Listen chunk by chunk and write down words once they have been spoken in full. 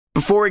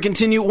Before we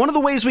continue, one of the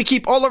ways we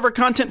keep all of our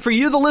content for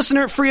you, the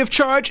listener, free of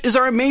charge is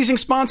our amazing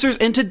sponsors,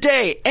 and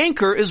today,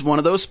 Anchor is one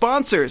of those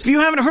sponsors. If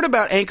you haven't heard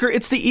about Anchor,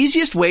 it's the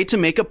easiest way to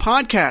make a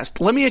podcast.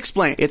 Let me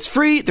explain. It's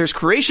free, there's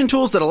creation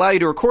tools that allow you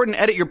to record and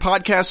edit your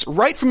podcasts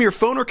right from your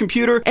phone or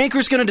computer.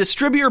 Anchor's going to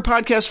distribute your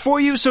podcast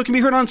for you so it can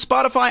be heard on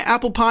Spotify,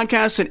 Apple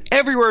Podcasts, and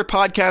everywhere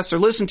podcasts are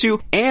listened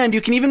to, and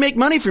you can even make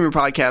money from your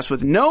podcast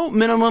with no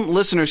minimum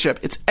listenership.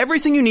 It's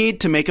everything you need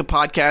to make a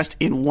podcast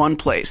in one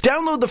place.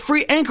 Download the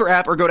free Anchor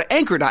app or go to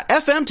anchor.fm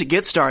to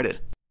get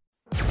started.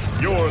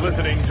 You're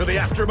listening to the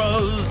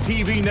AfterBuzz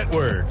TV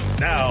Network,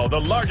 now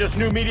the largest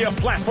new media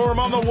platform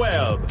on the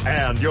web,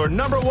 and your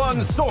number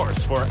one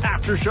source for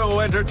after-show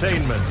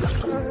entertainment.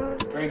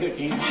 Very good,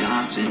 Keith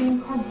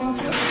Johnson.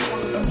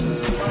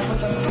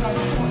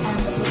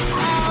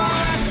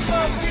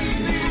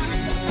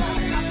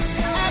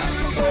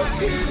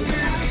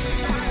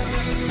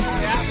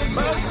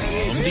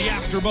 From the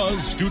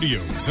AfterBuzz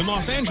Studios in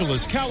Los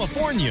Angeles,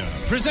 California,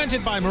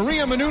 presented by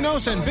Maria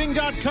Menounos and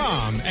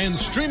Bing.com, and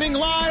streaming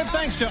live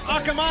thanks to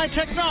Akamai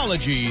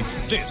Technologies,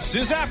 this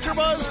is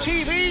AfterBuzz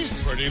TV's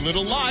Pretty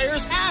Little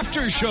Liars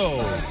After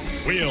Show.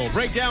 We'll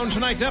break down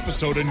tonight's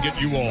episode and get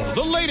you all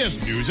the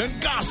latest news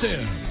and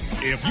gossip.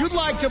 If you'd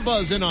like to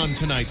buzz in on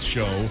tonight's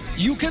show,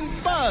 you can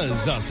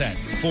buzz us at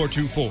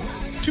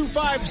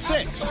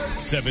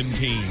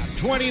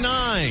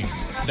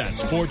 424-256-1729.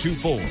 That's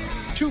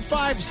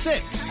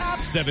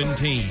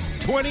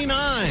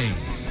 424-256-1729.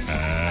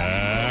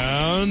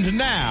 And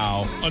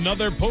now,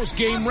 another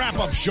post-game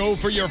wrap-up show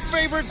for your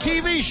favorite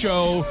TV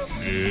show.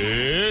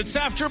 It's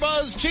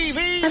AfterBuzz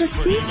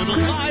TV's Pretty Little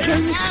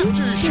Liars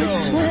After Show.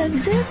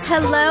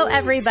 Hello,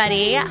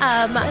 everybody.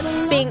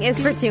 Bing is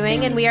for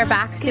doing, and we are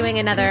back doing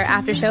another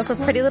after show for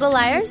Pretty Little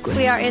Liars.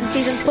 We are in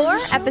season 4,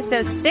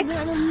 episode 6,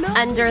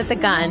 Under the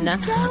Gun.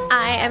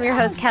 I am your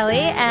host, Kelly,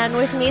 and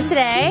with me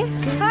today...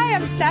 Hi,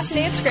 I'm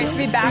Stephanie. It's great to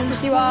be back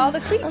with you all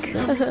this week.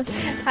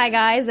 Hi,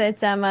 guys.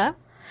 It's Emma.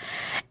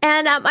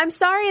 And I'm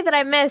sorry that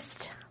I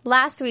missed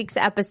last week's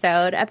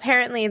episode.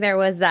 Apparently, there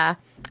was a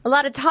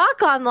lot of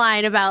talk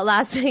online about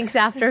last week's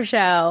after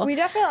show. We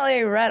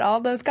definitely read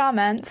all those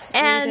comments.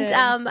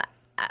 And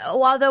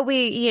although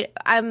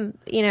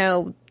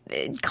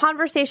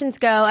conversations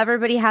go,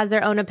 everybody has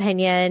their own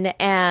opinion,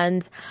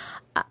 and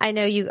I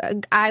know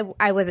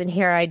I wasn't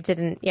here. I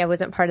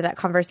wasn't part of that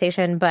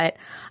conversation, but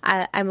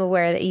I'm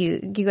aware that you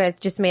guys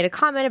just made a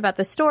comment about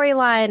the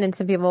storyline, and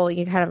some people,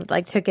 you kind of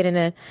like took it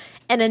in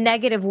a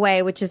negative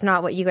way, which is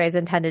not what you guys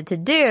intended to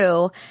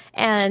do.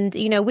 And,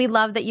 we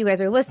love that you guys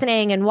are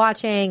listening and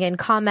watching and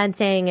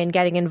commenting and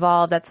getting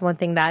involved. That's one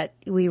thing that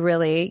we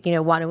really,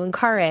 want to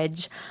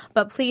encourage.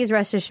 But please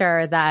rest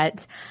assured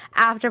that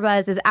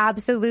AfterBuzz is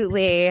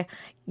absolutely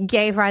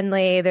gay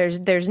friendly.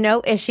 There's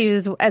no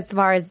issues as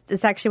far as the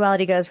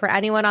sexuality goes for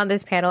anyone on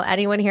this panel,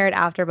 anyone here at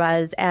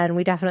AfterBuzz, and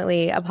we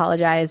definitely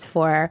apologize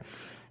for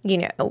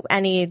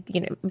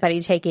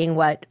anybody taking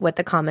what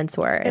the comments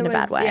were in a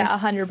bad way. Yeah,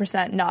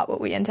 100% not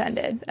what we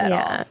intended at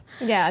all.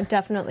 Yeah,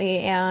 definitely.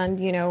 And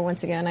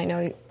once again, I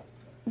know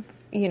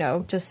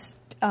just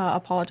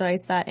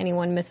apologize that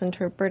anyone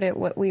misinterpreted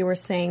what we were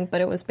saying,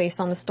 but it was based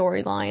on the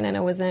storyline, and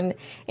it wasn't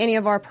any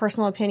of our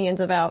personal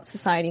opinions about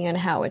society and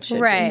how it should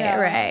be.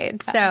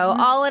 Right. So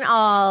all in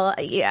all,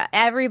 we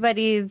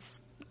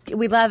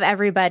love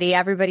everybody.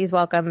 Everybody's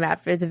welcome.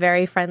 It's a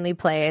very friendly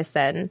place,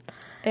 and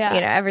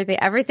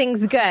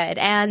everything's good.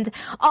 And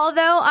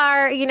although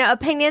our,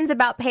 opinions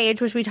about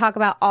Paige, which we talk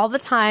about all the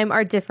time,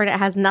 are different, it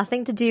has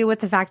nothing to do with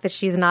the fact that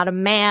she's not a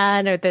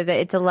man or that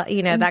it's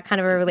that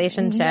kind of a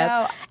relationship.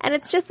 No. And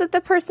it's just that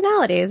the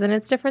personalities, and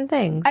it's different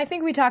things. I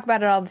think we talk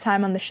about it all the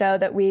time on the show,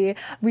 that we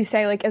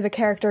say, like, is a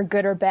character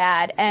good or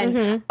bad?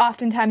 And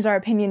oftentimes our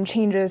opinion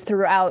changes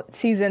throughout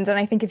seasons. And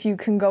I think if you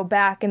can go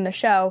back in the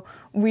show,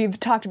 we've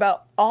talked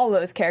about all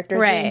those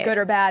characters being good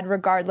or bad,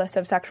 regardless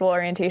of sexual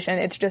orientation.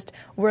 It's just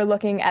we're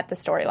looking at the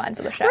storylines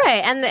of the show,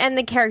 right? And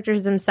the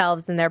characters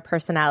themselves and their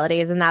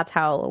personalities, and that's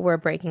how we're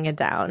breaking it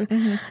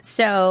down.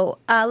 So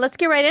let's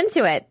get right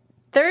into it.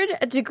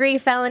 Third-degree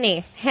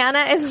felony.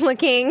 Hannah is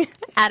looking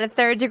at a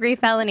third-degree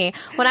felony.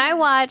 When I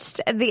watched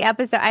the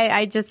episode,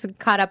 I just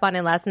caught up on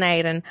it last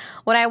night, and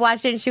when I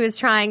watched it, she was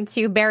trying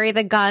to bury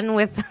the gun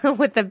with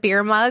the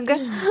beer mug,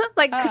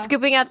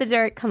 scooping out the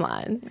dirt. Come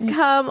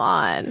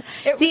on.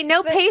 See,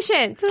 no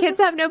patience. Kids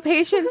have no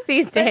patience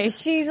these days.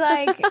 She's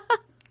like...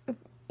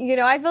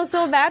 I feel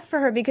so bad for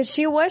her because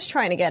she was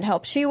trying to get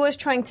help. She was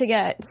trying to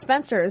get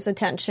Spencer's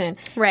attention.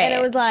 Right. And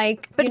it was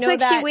like, but it's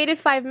like she waited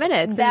 5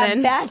 minutes.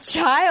 That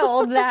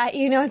child that,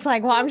 it's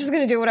like, well, I'm just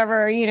going to do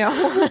whatever,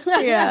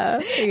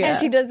 Yeah. And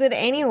she does it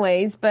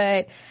anyways.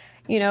 But,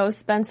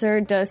 Spencer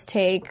does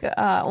take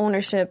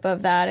ownership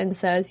of that and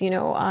says, she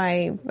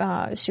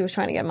was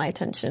trying to get my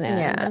attention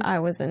and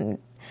I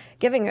wasn't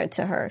giving it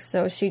to her.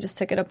 So she just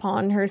took it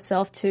upon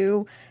herself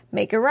to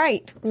make it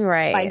right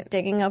by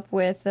digging up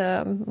with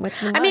I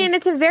mean,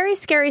 it's a very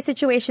scary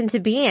situation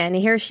to be in.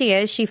 Here she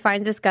is. She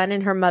finds this gun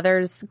in her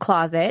mother's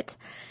closet.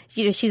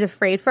 she's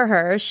afraid for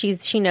her.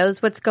 She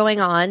knows what's going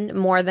on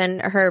more than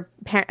her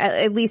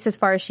at least as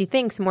far as she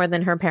thinks, more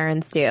than her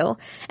parents do.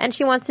 And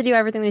she wants to do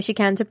everything that she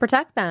can to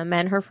protect them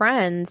and her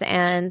friends.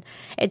 And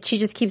she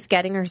just keeps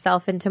getting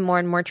herself into more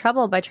and more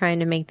trouble by trying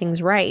to make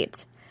things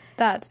right.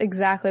 That's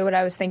exactly what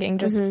I was thinking.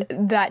 Just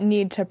that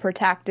need to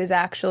protect is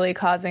actually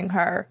causing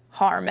her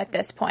harm at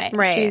this point.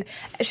 Right.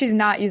 She's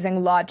not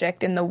using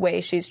logic in the way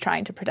she's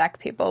trying to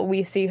protect people.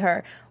 We see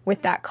her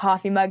with that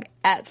coffee mug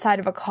outside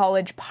of a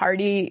college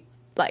party,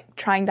 like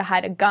trying to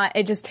hide a gun.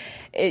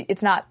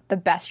 It's not the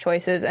best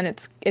choices, and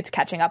it's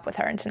catching up with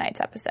her in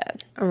tonight's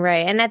episode.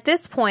 Right. And at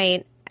this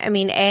point, I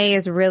mean, A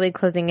is really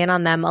closing in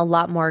on them a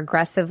lot more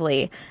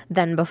aggressively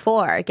than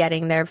before,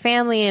 getting their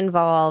family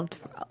involved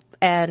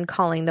and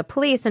calling the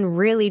police and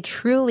really,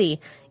 truly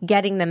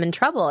getting them in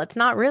trouble. It's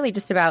not really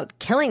just about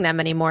killing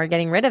them anymore,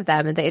 getting rid of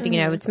them. You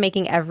know, it's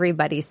making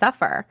everybody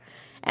suffer.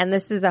 And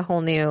this is a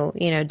whole new,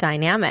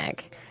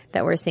 dynamic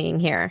that we're seeing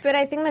here. But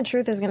I think the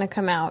truth is going to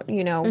come out,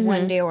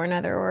 one day or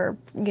another, or,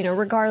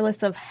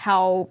 regardless of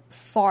how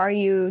far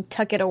you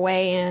tuck it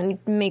away and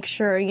make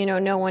sure,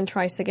 no one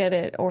tries to get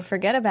it or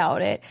forget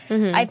about it.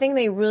 I think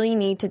they really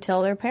need to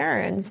tell their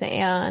parents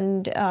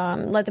and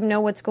let them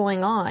know what's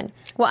going on.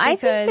 Well, I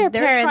think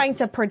they're trying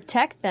to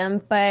protect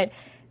them, but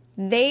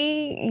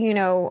they,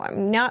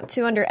 not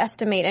to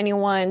underestimate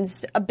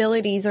anyone's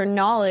abilities or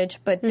knowledge,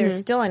 but they're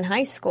still in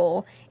high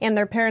school, and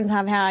their parents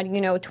have had,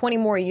 20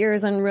 more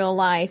years in real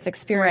life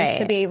experience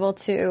to be able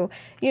to,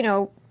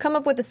 come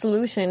up with a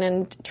solution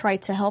and try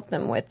to help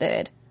them with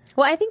it.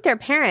 Well, I think their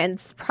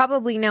parents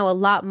probably know a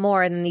lot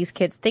more than these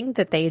kids think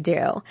that they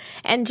do.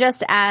 And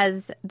just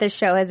as the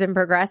show has been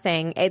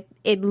progressing,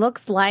 it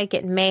looks like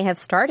it may have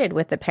started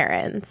with the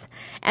parents.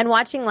 And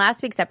watching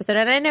last week's episode,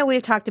 and I know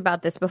we've talked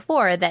about this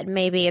before, that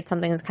maybe it's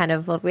something that's kind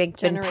of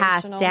been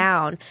passed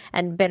down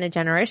and been a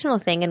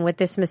generational thing. And with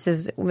this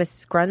Mrs.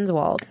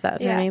 Grunswald, is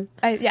that her name?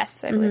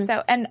 Yes, I believe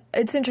so. And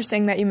it's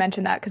interesting that you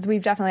mentioned that, because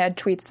we've definitely had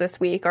tweets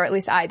this week, or at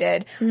least I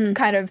did,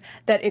 kind of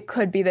that it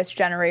could be this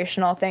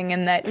generational thing,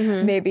 and that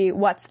maybe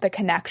what's the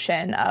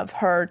connection of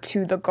her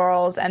to the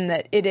girls, and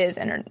that it is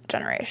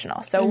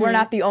intergenerational. So we're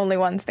not the only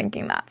ones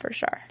thinking that, for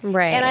sure.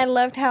 Right. And I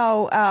loved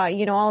how,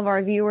 all of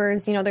our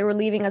viewers, they were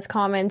leaving us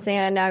comments,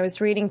 and I was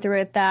reading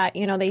through it that,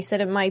 they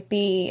said it might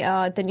be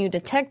the new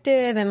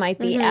detective, it might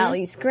be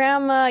Allie's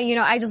grandma.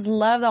 I just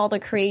loved all the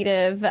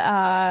creative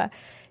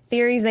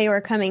theories they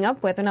were coming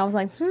up with, and I was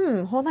like,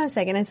 hold on a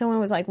second. And someone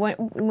was like,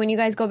 when you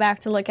guys go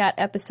back to look at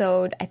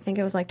episode, I think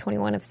it was like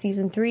 21 of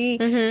season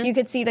 3, you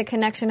could see the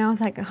connection. I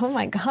was like, oh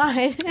my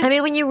God. I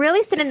mean, when you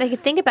really sit and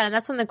think about it,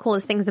 that's one of the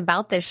coolest things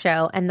about this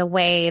show and the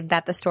way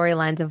that the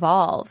storylines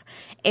evolve,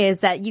 is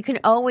that you can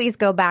always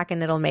go back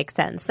and it'll make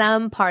sense.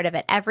 Some part of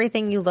it,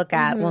 everything you look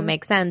at will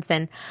make sense.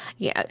 And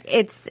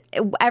it's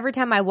every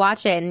time I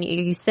watch it and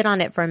you sit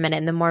on it for a minute,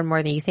 and the more and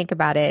more that you think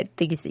about it,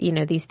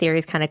 these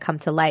theories kind of come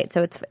to light.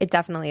 So it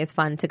definitely is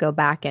fun to go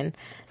back and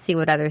see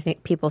what other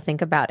people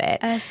think about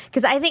it.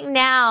 Because I think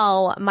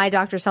now my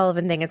Dr.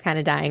 Sullivan thing is kind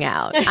of dying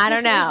out. I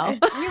don't know.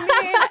 You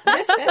mean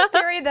this is a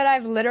theory that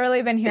I've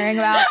literally been hearing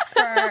about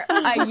for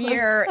a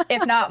year,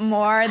 if not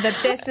more, that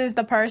this is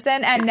the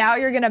person, and now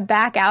you're going to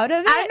back out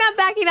of it? I'm not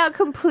backing out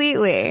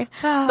completely,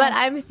 but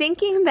I'm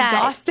thinking that...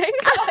 Exhausting.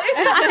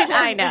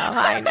 I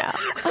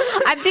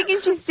know. I'm thinking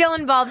she's still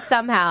involved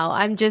somehow.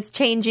 I'm just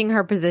changing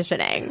her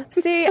positioning.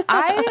 See,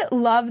 I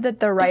love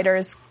that the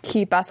writers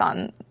keep us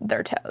on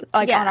their toes,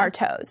 on our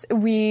toes.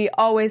 We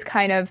always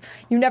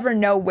you never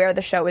know where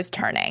the show is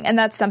turning. And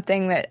that's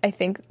something that I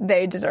think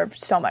they deserve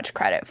so much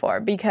credit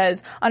for,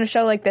 because on a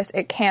show like this,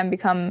 it can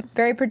become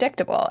very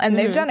predictable. And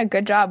they've done a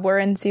good job. We're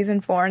in season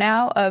 4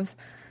 now of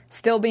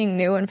still being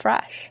new and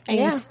fresh. And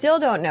you still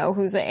don't know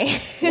who's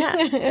A.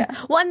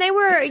 Well, and they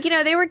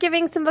were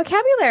giving some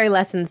vocabulary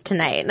lessons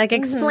tonight, like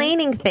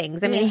explaining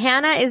things. I mean,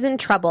 Hannah is in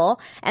trouble,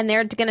 and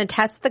they're going to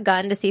test the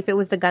gun to see if it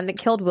was the gun that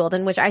killed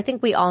Wilden, which I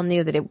think we all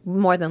knew that it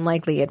more than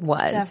likely it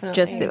was.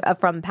 Definitely. Just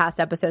from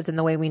past episodes and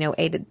the way we know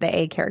the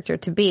A character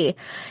to be.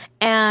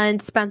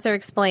 And Spencer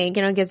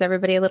gives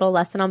everybody a little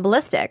lesson on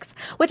ballistics,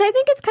 which I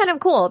think is kind of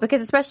cool,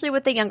 because especially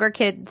with the younger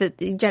kids,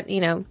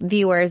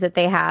 viewers that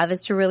they have,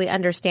 is to really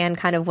understand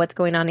kind of what's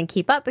going on and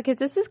keep up, because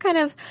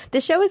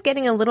the show is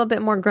getting a little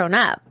bit more grown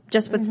up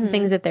just with the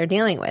things that they're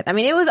dealing with. I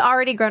mean, it was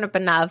already grown up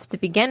enough to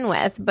begin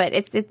with, but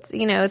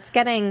it's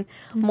getting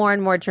more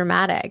and more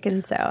dramatic.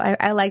 And so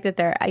I like that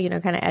they're,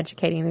 kind of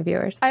educating the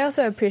viewers. I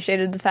also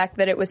appreciated the fact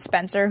that it was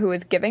Spencer who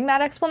was giving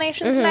that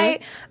explanation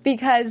tonight,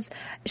 because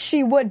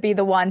she would be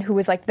the one who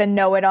was like the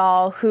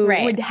know-it-all, who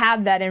would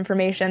have that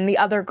information. The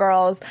other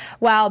girls,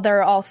 while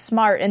they're all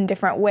smart in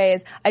different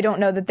ways, I don't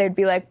know that they'd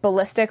be like,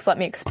 ballistics, let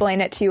me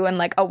explain it to you in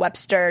like a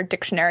Webster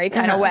dictionary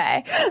kind of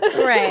way.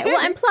 Right. Well,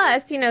 and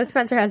plus,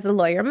 Spencer has the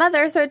lawyer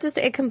mother, so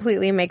it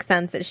completely makes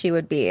sense that she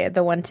would be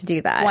the one to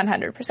do that.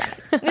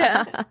 100%.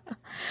 Yeah.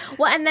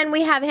 Well, and then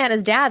we have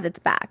Hannah's dad that's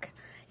back.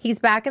 He's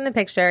back in the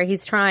picture.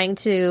 He's trying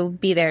to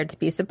be there to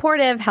be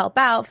supportive, help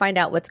out, find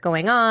out what's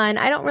going on.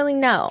 I don't really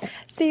know.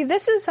 See,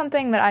 this is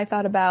something that I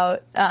thought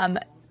about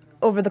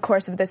over the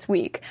course of this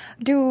week.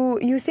 Do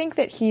you think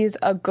that he's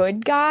a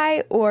good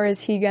guy, or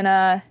is he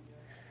gonna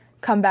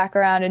come back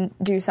around and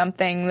do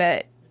something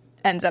that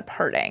ends up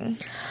hurting?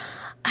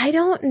 I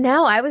don't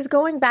know. I was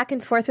going back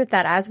and forth with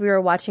that as we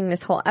were watching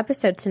this whole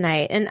episode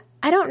tonight. And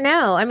I don't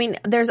know. I mean,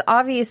 there's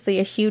obviously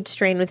a huge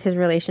strain with his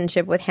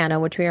relationship with Hannah,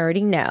 which we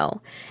already know.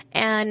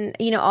 And,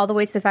 you know, all the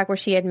way to the fact where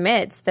she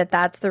admits that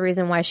that's the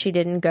reason why she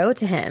didn't go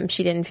to him.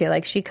 She didn't feel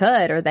like she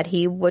could, or that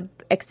he would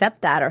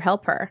accept that or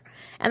help her.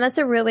 And that's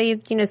a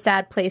really, you know,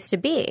 sad place to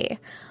be.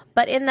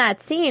 But in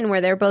that scene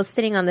where they're both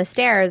sitting on the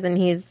stairs and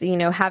he's, you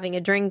know, having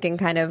a drink and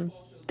kind of,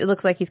 it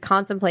looks like he's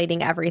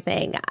contemplating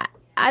everything.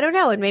 I don't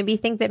know. It made me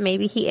think that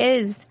maybe he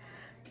is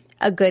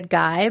a good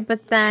guy,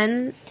 but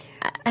then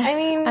I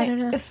mean, I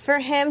don't know. For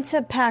him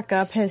to pack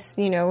up his,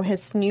 you know,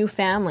 his new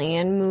family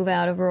and move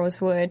out of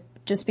Rosewood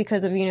just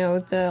because of, you know,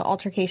 the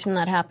altercation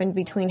that happened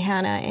between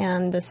Hannah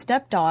and the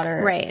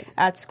stepdaughter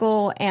at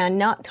school, and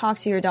not talk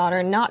to your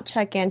daughter, not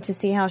check in to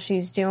see how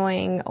she's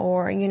doing,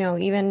 or, you know,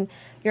 even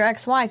your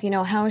ex-wife, you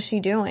know, how is she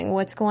doing?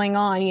 What's going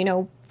on? You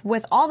know,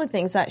 with all the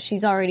things that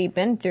she's already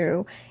been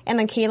through. And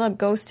then Caleb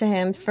goes to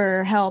him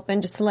for help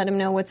and just to let him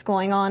know what's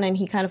going on, and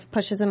he kind of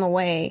pushes him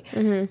away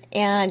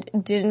and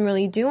didn't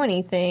really do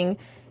anything.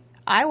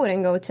 I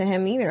wouldn't go to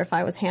him either if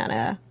I was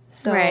Hannah.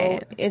 So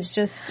it's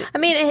just... I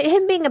mean,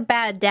 him being a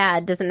bad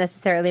dad doesn't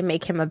necessarily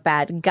make him a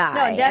bad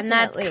guy. No, definitely. And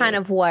that's kind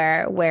of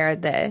where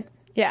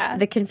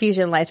the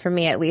confusion lies for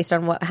me, at least,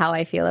 on how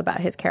I feel about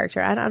his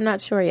character. I'm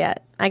not sure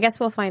yet. I guess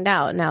we'll find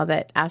out now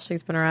that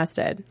Ashley's been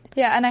arrested.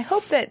 Yeah, and I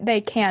hope that they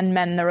can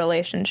mend the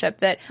relationship.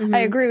 That I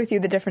agree with you,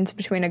 the difference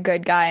between a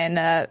good guy and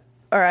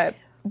a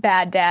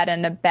bad dad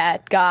and a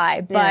bad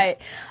guy. But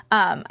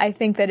I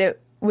think that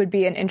it would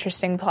be an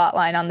interesting plot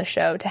line on the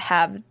show to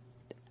have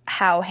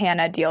how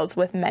Hannah deals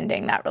with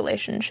mending that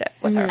relationship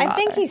with her father. I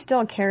think he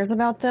still cares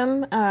about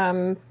them.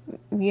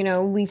 You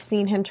know, we've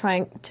seen him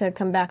trying to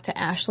come back to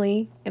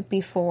Ashley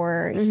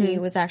before he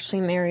was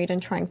actually married,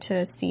 and trying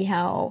to see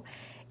how,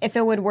 if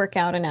it would work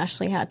out, and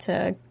Ashley had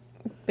to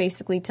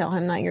basically tell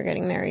him that you're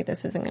getting married,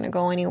 this isn't going to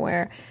go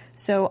anywhere.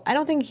 So I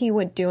don't think he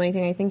would do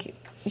anything. I think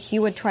he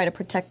would try to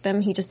protect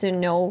them. He just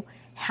didn't know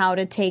how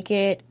to take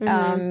it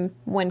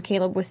when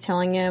Caleb was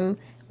telling him,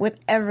 with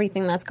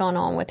everything that's gone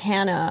on with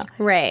Hannah.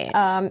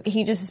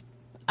 He just,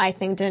 I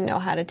think, didn't know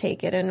how to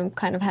take it and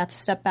kind of had to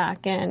step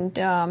back.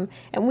 And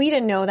we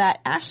didn't know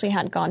that Ashley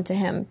had gone to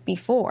him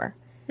before.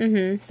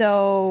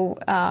 So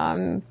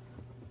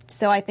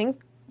I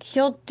think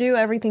he'll do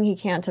everything he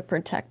can to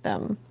protect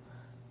them.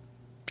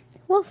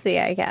 We'll see,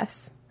 I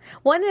guess.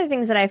 One of the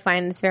things that I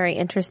find that's very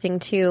interesting,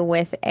 too,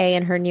 with A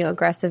and her new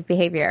aggressive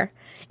behavior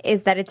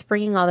is that it's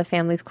bringing all the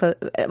families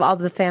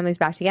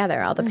back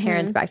together, all the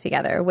parents back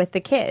together with the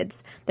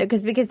kids.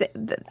 Because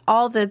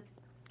all the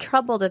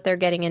trouble that they're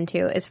getting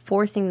into is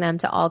forcing them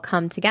to all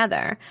come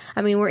together.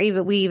 I mean,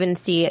 we even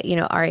see, you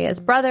know, Arya's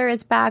brother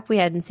is back. We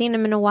hadn't seen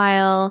him in a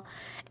while.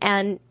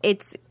 And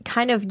it's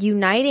kind of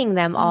uniting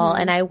them all.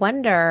 And I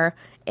wonder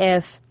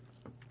if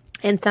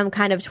in some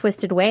kind of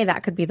twisted way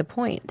that could be the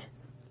point.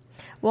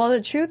 Well,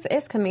 the truth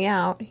is coming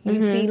out. You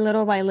see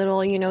little by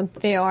little, you know,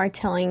 they are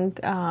telling,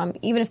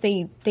 even if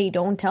they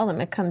don't tell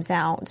them, it comes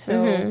out.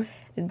 So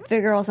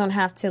the girls don't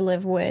have to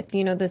live with,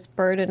 you know, this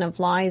burden of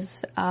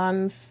lies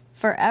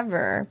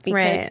forever,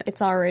 because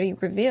it's already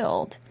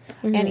revealed.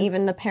 And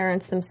even the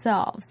parents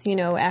themselves, you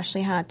know,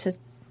 Ashley had to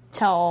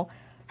tell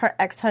her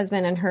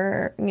ex-husband and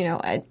her, you know,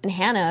 and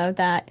Hannah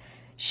that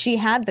she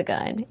had the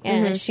gun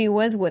and she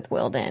was with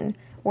Wilden,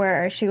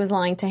 where she was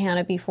lying to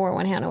Hannah before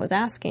when Hannah was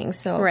asking.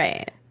 So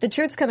the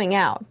truth's coming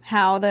out.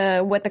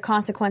 What the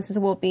consequences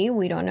will be,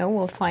 we don't know.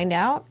 We'll find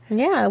out.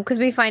 Yeah, because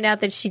we find out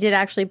that she did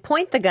actually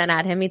point the gun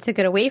at him. He took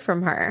it away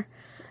from her,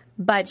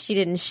 but she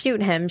didn't shoot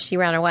him. She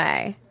ran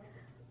away.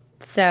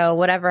 So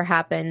whatever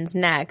happens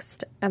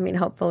next, I mean,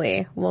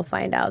 hopefully we'll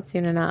find out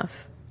soon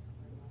enough.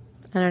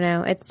 I don't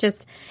know.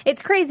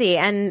 It's crazy.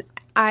 And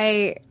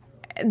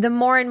the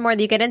more and more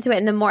that you get into it,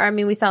 and the more, I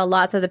mean, we saw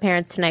lots of the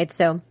parents tonight,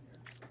 so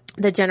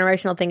the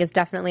generational thing is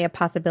definitely a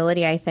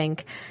possibility, I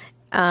think.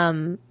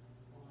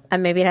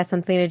 And maybe it has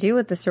something to do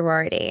with the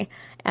sorority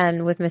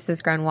and with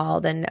Mrs.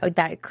 Grunwald and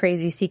that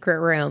crazy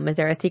secret room. Is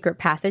there a secret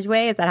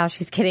passageway? Is that how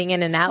she's getting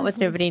in and out with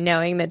nobody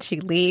knowing that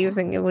she leaves,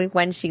 and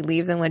when she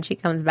leaves and when she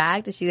comes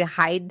back? Does she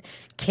hide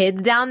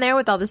kids down there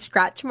with all the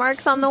scratch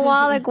marks on the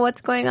wall? Like, what's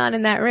going on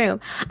in that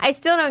room? I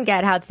still don't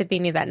get how Tippy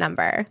knew that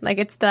number.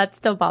 Like, that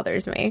still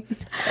bothers me.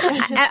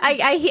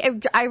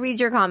 I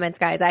read your comments,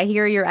 guys. I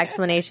hear your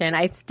explanation.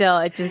 I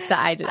don't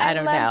know.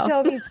 I love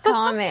Toby's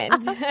comment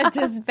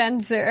to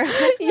Spencer.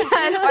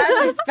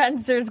 Actually,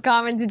 Spencer's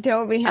comment to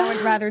Toby, I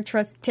would rather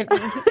trust Tippy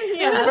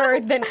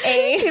bird than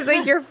A. He's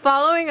like, you're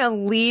following a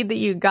lead that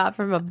you got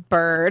from a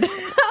bird.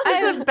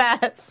 That was the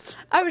best.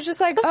 I was just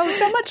like, oh,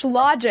 so much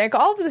logic.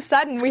 All of a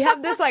sudden, we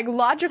have this like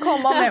logical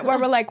moment where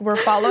we're like,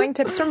 we're following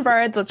tips from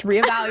birds. Let's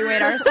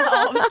reevaluate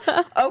ourselves.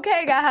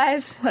 Okay,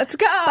 guys, let's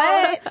go.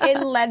 But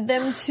it led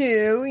them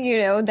to, you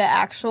know, the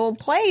actual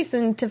place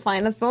and to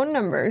find the phone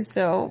number.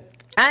 So,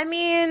 I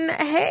mean,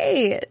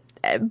 hey,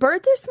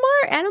 birds are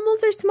smart.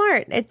 Animals are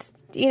smart.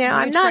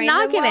 I'm not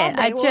knocking it.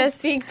 I just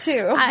speak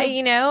too.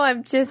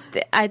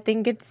 I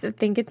think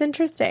it's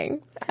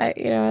interesting.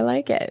 I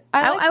like it.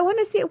 I want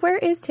to see it. Where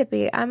is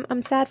Tippy?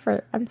 I'm sad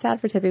for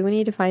Tippy. We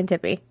need to find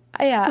Tippy.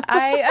 Yeah,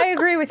 I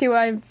agree with you.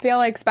 I feel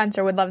like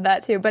Spencer would love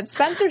that too. But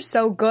Spencer's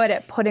so good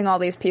at putting all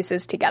these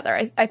pieces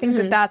together. I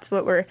think that's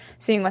what we're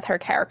seeing with her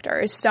character,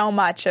 is so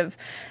much of,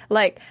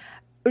 like,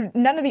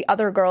 none of the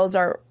other girls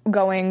are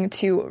going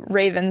to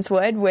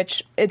Ravenswood,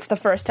 which it's the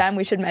first time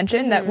we should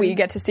mention that we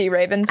get to see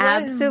Ravenswood.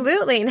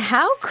 Absolutely. And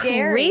how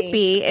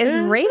creepy is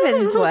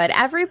Ravenswood?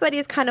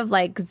 Everybody's kind of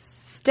like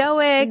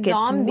stoic.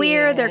 Zombie-ish. It's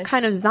weird. They're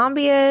kind of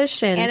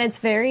zombie-ish. And it's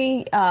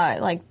very,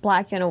 like,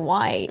 black and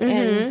white.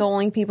 And the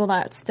only people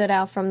that stood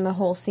out from the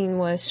whole scene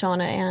was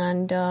Shauna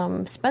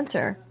and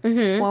Spencer.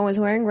 One was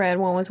wearing red,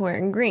 one was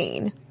wearing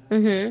green.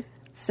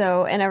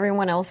 So, and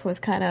everyone else was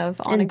kind of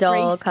on a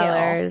dull grayscale.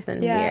 colors and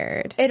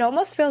weird. It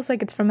almost feels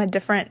like it's from a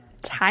different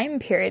time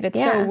period. It's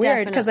so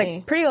weird because,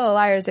 like, Pretty Little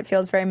Liars, it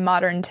feels very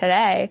modern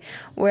today,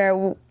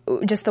 where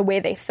just the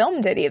way they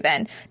filmed it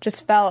even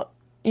just felt,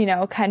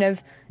 kind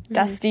of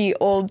dusty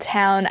old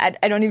town.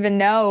 I don't even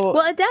know.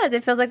 Well, it does.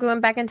 It feels like we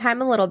went back in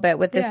time a little bit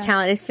with this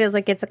town. It feels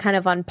like it's a kind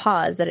of on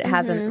pause, that it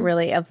hasn't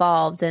really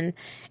evolved. And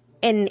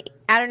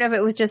I don't know if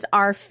it was just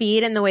our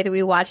feed and the way that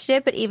we watched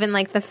it, but even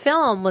like the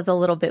film was a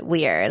little bit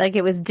weird. Like,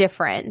 it was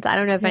different. I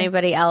don't know if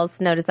anybody else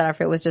noticed that, or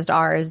if it was just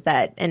ours,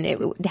 and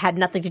it had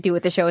nothing to do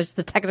with the show. It was just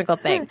a technical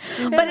thing.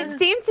 But it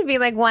seems to be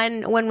like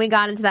when we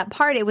got into that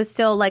part, it was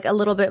still like a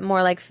little bit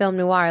more like film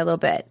noir, a little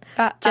bit.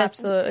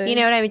 Absolutely. You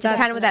know what I mean? Just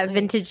kind of with that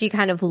vintagey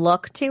kind of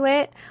look to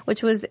it,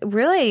 which was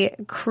really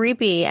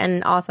creepy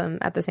and awesome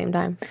at the same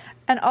time.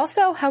 And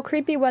also, how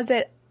creepy was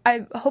it?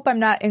 I hope I'm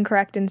not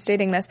incorrect in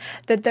stating this,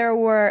 that there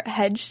were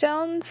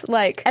headstones,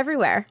 like,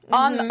 everywhere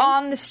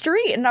on the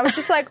street. And I was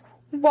just like,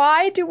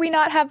 why do we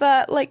not have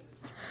a, like,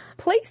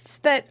 place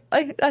that,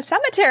 like, a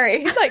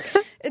cemetery? Like,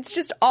 it's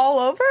just all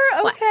over?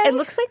 Okay. Well, it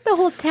looks like the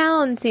whole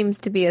town seems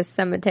to be a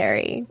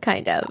cemetery,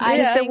 kind of.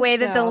 Just the way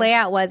that the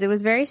layout was. It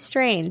was very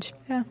strange.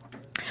 Yeah.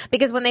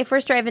 Because when they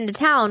first drive into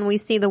town, we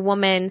see the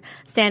woman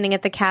standing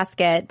at the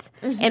casket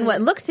in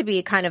what looks to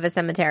be kind of a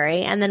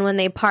cemetery. And then when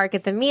they park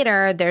at the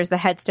meter, there's the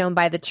headstone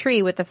by the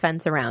tree with the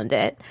fence around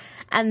it.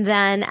 And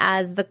then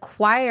as the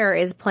choir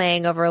is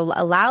playing over a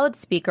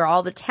loudspeaker,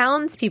 all the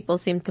townspeople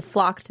seem to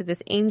flock to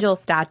this angel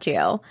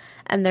statue.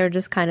 And they're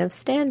just kind of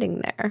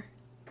standing there.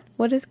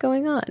 What is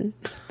going on?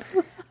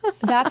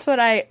 That's what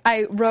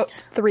I wrote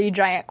 3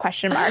 giant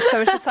question marks.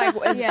 So it's just like,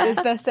 is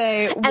this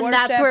a worship? And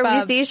that's where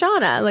we see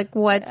Shauna. Like,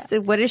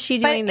 what is she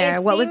doing there?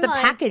 What was the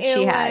package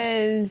she had?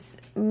 It was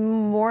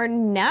more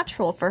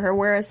natural for her,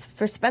 whereas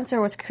for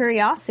Spencer was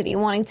curiosity,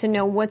 wanting to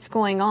know what's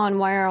going on.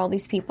 Why are all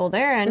these people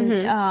there? And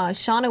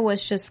Shauna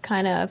was just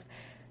kind of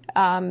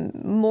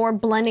more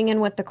blending in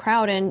with the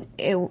crowd, and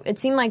it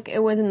seemed like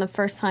it wasn't the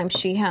first time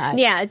she had.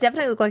 Yeah, it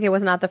definitely looked like it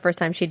was not the first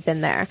time she'd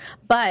been there.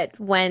 But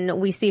when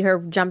we see her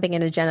jumping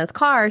into Jenna's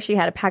car, she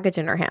had a package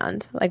in her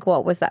hand. Like,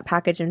 what was that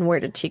package, and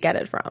where did she get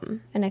it from?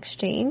 An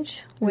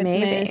exchange with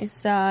Maybe.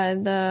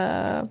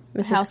 the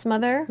house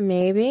mother?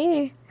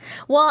 Maybe.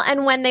 Well,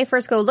 and when they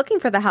first go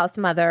looking for the house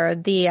mother,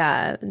 the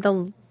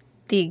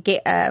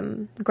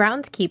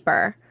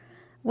groundskeeper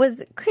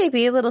was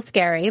creepy, a little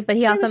scary, but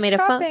he also made a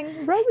phone.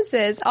 Chopping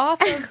roses off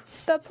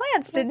of the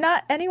plants. Did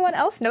not anyone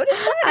else notice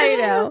that? I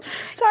know.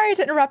 Sorry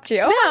to interrupt you.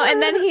 No,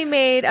 and then he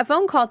made a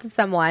phone call to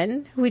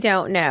someone we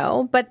don't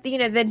know, but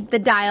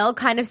the dial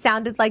kind of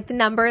sounded like the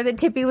number that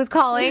Tippy was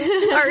calling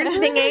or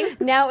singing.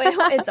 Now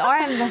it's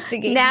our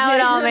investigation. Now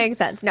it all makes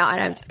sense. No,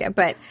 I'm just kidding.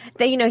 But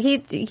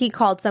he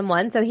called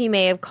someone, so he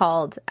may have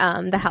called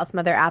the house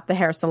mother at the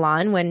hair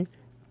salon when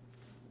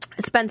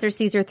Spencer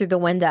sees her through the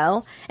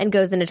window and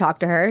goes in to talk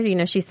to her.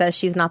 She says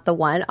she's not the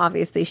one.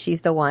 Obviously,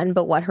 she's the one,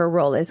 but what her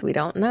role is, we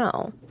don't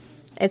know.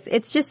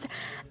 It's just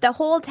the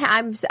whole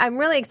time. I'm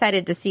really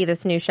excited to see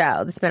this new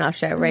show, the spinoff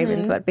show,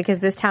 Ravenswood, because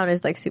this town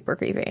is like super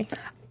creepy.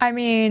 I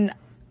mean,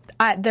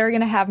 they're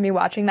going to have me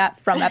watching that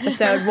from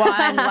episode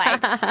 1.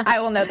 Like,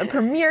 I will know the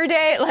premiere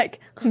date, like,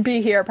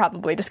 be here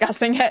probably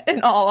discussing it,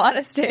 in all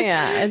honesty.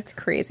 Yeah, it's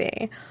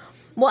crazy.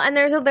 Well, and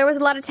there was a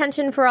lot of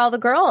tension for all the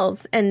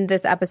girls in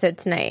this episode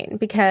tonight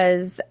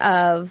because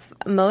of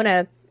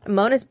Mona.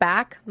 Mona's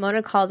back.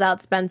 Mona calls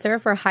out Spencer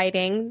for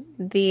hiding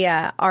the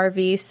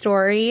RV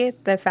story,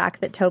 the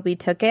fact that Toby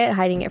took it,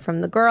 hiding it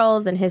from the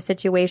girls and his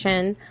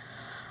situation.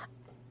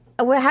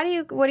 What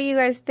do you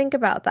guys think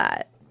about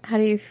that? How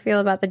do you feel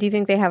about that? Do you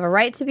think they have a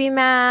right to be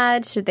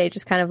mad? Should they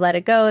just kind of let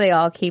it go? They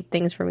all keep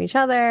things from each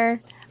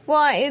other.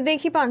 Well, they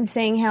keep on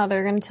saying how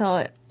they're going to tell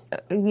it,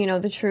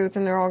 the truth,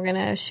 and they're all going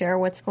to share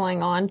what's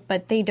going on,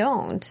 but they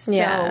don't.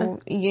 Yeah.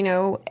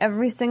 So,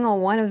 every single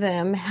one of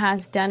them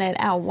has done it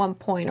at one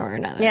point or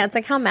another. Yeah, it's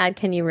like, how mad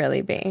can you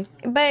really be?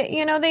 But,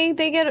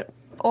 they get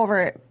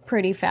over it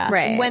pretty fast.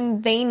 Right.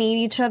 When they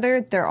need each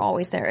other, they're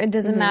always there. It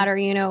doesn't matter,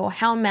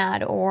 how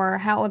mad or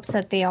how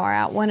upset they are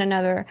at one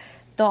another.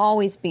 They'll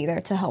always be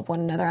there to help one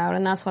another out,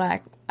 and that's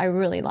what I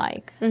really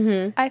like.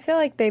 Mm-hmm. I feel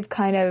like they've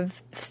kind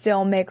of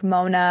still make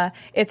Mona,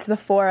 it's the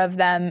 4 of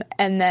them,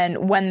 and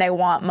then when they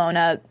want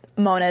Mona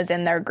Mona's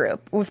in their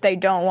group. If they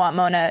don't want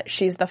Mona,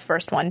 she's the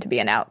first one to be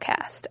an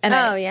outcast. And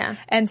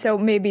and so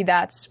maybe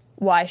that's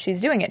why she's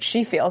doing it.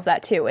 She feels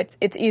that too.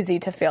 It's easy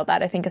to feel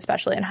that, I think,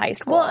 especially in high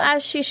school. Well,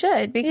 as she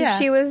should, because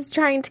she was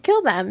trying to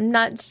kill them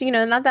not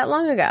that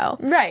long ago.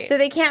 Right. So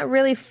they can't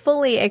really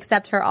fully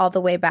accept her all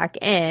the way back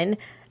in,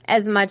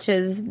 as much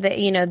as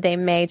they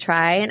may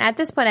try. And at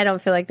this point, I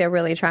don't feel like they're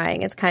really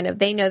trying. It's kind of,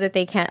 they know that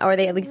they can't, or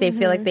at least they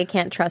feel like they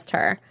can't trust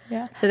her.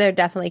 Yeah. So they're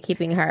definitely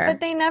keeping her.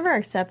 But they never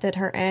accepted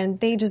her, and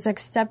they just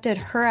accepted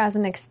her as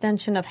an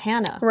extension of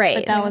Hannah. Right.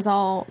 But that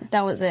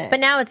was it.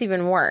 But now it's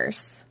even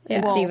worse.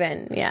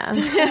 Yeah.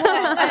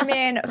 I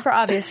mean, for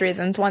obvious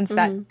reasons, once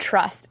that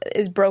trust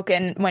is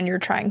broken when you're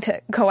trying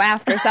to go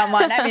after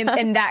someone, I mean,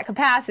 in that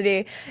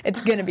capacity,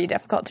 it's going to be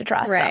difficult to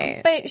trust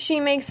them. But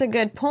she makes a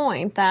good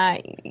point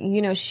that,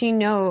 she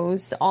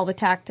knows all the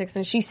tactics,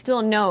 and she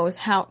still knows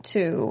how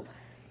to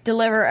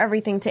deliver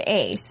everything to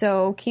A.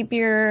 So keep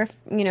your,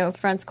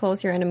 friends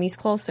close, your enemies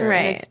closer. Right.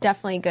 And it's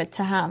definitely good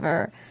to have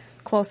her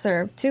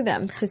closer to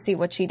them to see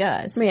what she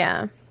does.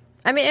 Yeah.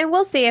 I mean, and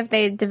we'll see if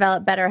they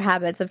develop better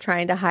habits of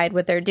trying to hide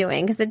what they're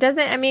doing. Because it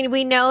doesn't, I mean,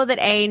 we know that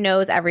A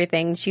knows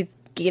everything. She's,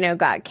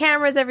 got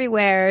cameras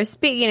everywhere,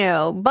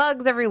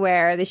 bugs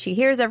everywhere, that she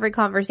hears every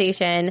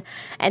conversation.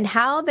 And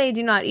how they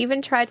do not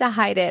even try to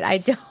hide it, I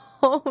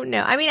don't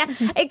know. I mean,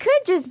 it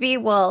could just be,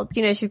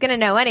 she's going to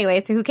know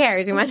anyway, so who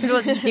cares? We might as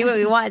well just do what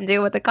we want and do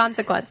what the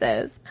consequence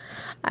is.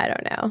 I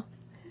don't know.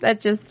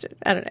 That's just,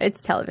 I don't know.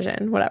 It's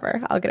television.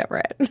 Whatever. I'll get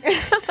over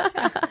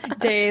it.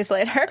 Days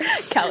later,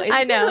 Kelly's.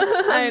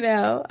 I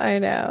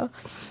know.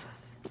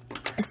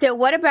 So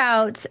what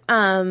about,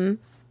 so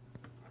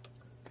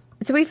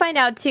we find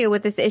out too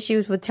with this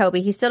issue with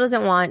Toby, he still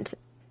doesn't want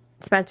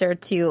Spencer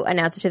to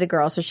announce it to the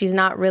girls, so she's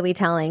not really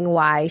telling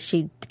why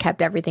she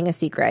kept everything a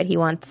secret.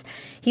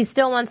 He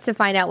still wants to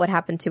find out what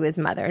happened to his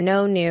mother.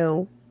 No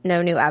new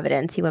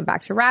evidence. He went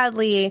back to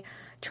Radley,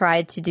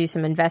 tried to do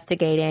some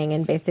investigating,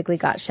 and basically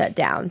got shut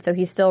down. So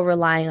he's still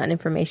relying on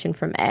information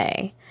from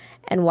A.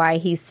 And why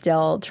he's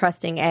still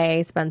trusting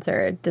A,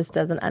 Spencer just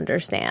doesn't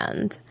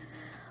understand.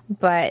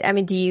 But, I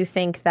mean, do you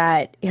think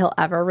that he'll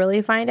ever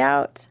really find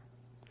out?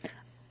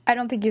 I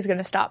don't think he's going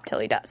to stop till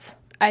he does.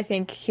 I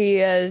think he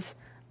is,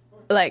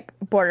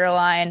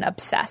 borderline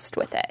obsessed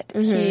with it.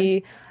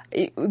 He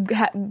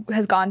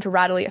has gone to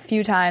Radley a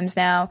few times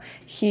now.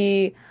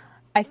 He,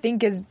 I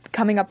think, is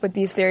coming up with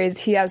these theories.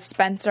 He has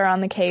Spencer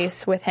on the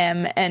case with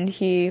him, and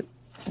he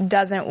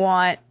doesn't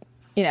want,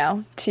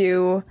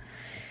 to...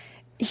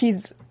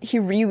 He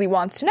really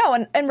wants to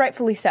know, and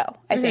rightfully so,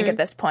 I think, at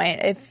this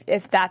point.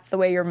 If that's the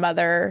way your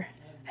mother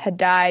had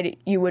died,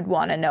 you would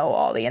want to know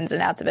all the ins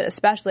and outs of it,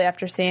 especially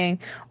after seeing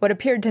what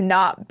appeared to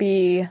not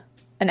be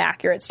an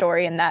accurate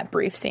story in that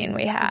brief scene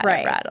we had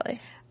at Radley.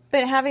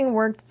 But having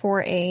worked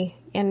for A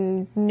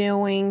and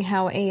knowing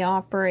how A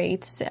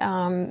operates,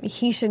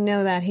 he should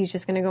know that he's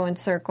just going to go in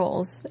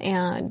circles,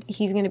 and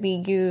he's going to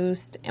be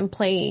used and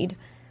played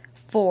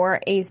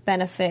for A's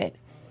benefit.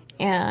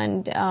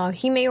 And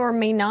he may or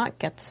may not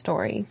get the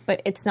story,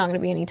 but it's not going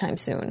to be anytime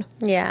soon.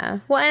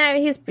 Yeah. Well,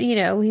 and he's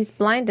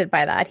blinded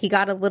by that. He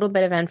got a little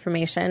bit of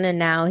information, and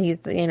now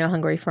he's,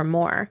 hungry for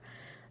more.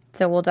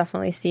 So we'll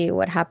definitely see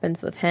what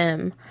happens with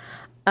him.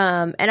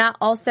 And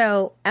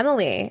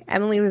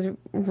Emily was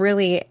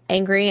really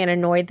angry and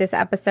annoyed this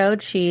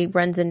episode. She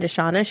runs into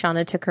Shauna.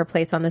 Shauna took her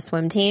place on the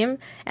swim team,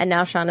 and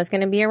now Shauna's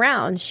going to be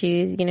around.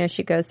 She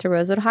goes to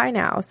Rosewood High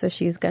now, so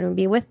she's going to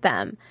be with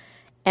them.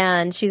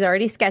 And she's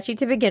already sketchy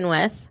to begin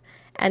with,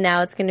 and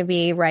now it's going to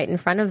be right in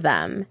front of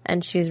them,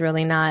 and she's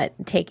really not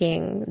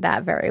taking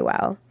that very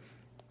well.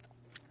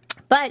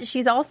 But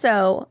she's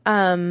also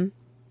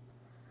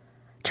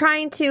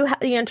trying to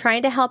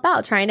help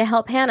out, trying to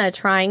help Hannah,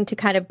 trying to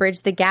kind of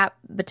bridge the gap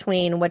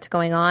between what's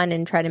going on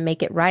and try to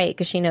make it right,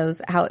 because she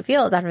knows how it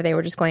feels after they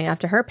were just going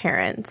after her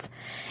parents.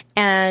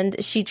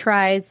 And she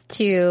tries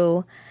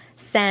to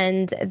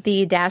send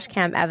the dash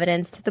cam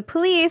evidence to the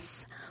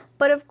police,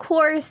 but of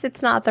course,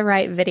 it's not the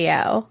right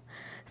video.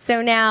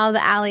 So now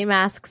the Allie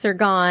masks are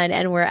gone,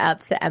 and we're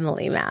up to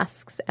Emily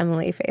masks,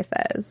 Emily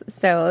faces.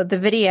 So the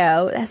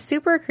video, that's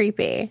super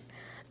creepy.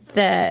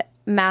 The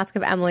mask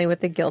of Emily with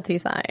the guilty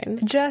sign.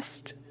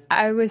 The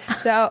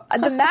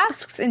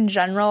masks in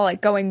general,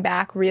 going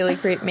back, really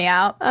creeped me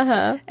out.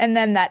 And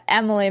then that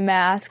Emily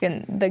mask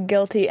and the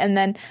guilty, and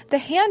then the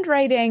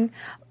handwriting.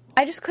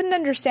 I just couldn't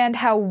understand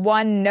how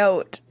one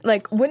note,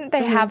 wouldn't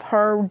they have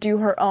her do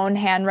her own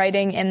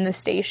handwriting in the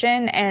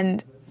station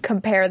and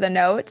compare the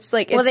notes?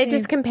 They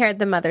just compared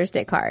the Mother's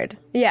Day card.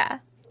 Yeah.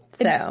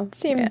 So it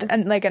seemed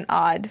like an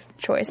odd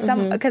choice.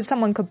 Because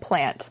someone could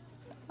plant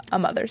a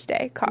Mother's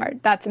Day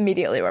card. That's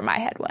immediately where my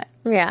head went.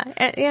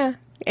 Yeah. Yeah.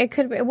 It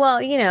could be. Well,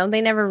 they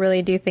never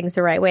really do things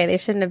the right way. They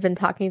shouldn't have been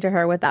talking to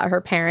her without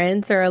her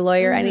parents or a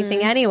lawyer or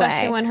anything anyway.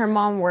 Especially when her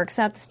mom works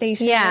at the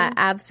station. Yeah,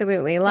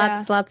 absolutely.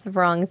 Lots of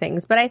wrong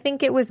things. But I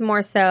think it was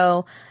more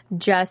so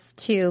just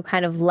to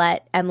kind of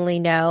let Emily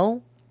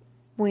know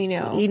we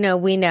know.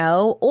 We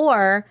know,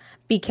 or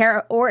be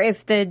careful, or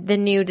if the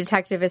new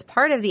detective is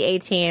part of the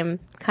A-team,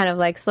 kind of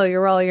like slow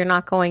your roll, you're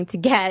not going to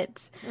get,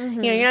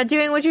 you're not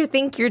doing what you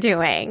think you're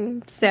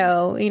doing.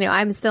 So,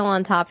 I'm still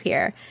on top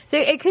here. So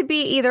it could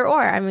be either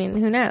or. I mean,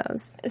 who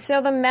knows?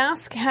 So the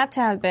mask had to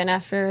have been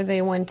after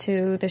they went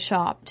to the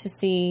shop to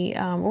see,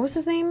 what was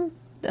his name?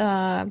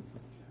 The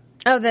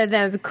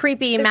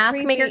creepy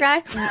mask maker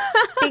guy?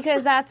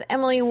 Because that's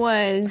Emily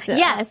was.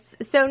 Yes.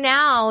 So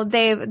now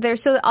they're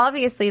so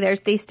obviously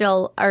they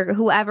still are,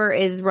 whoever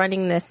is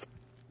running this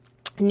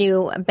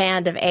new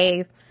band of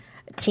A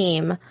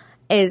team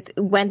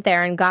went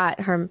there and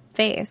got her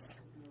face.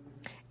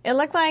 It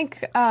looked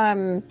like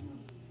in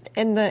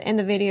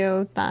the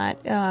video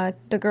that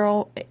the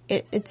girl,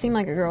 it seemed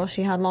like a girl.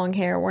 She had long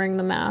hair wearing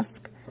the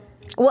mask.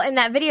 Well, in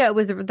that video, it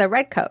was the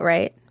red coat,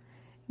 right?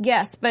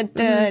 Yes, but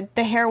the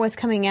hair was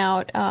coming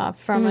out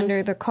from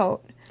under the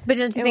coat. But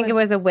don't you think it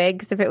was a wig?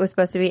 Because if it was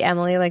supposed to be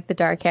Emily, like the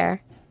dark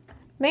hair,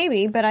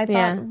 maybe. But I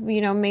thought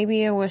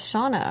maybe it was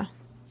Shauna.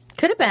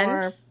 Could have been.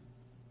 Or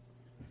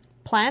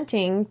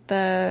planting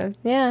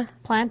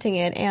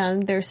it,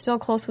 and they're still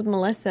close with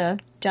Melissa.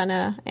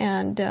 Jenna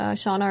and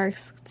Shauna are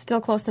still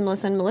close to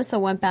Melissa, and Melissa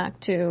went back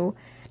to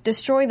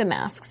destroy the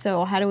mask.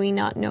 So how do we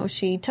not know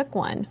she took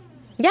one?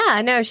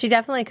 Yeah, no, she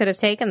definitely could have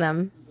taken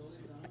them.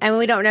 And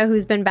we don't know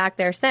who's been back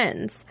there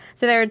since.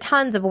 So there are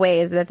tons of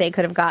ways that they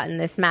could have gotten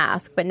this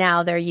mask, but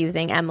now they're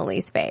using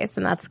Emily's face,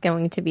 and that's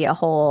going to be a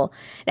whole...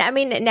 I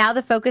mean, now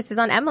the focus is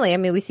on Emily. I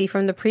mean, we see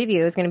from the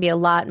preview it's going to be a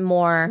lot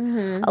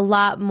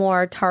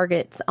more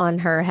targets on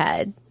her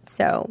head.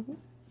 So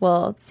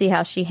we'll see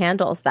how she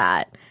handles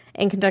that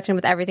in conjunction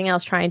with everything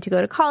else, trying to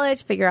go to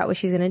college, figure out what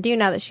she's going to do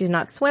now that she's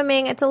not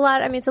swimming. It's a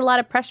lot. I mean, it's a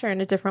lot of pressure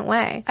in a different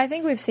way. I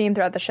think we've seen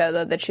throughout the show,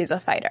 though, that she's a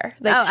fighter.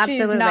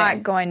 Absolutely. She's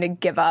not going to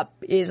give up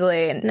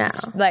easily and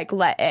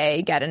let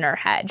A get in her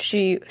head.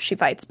 She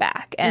fights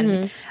back.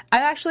 And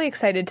I'm actually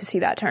excited to see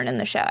that turn in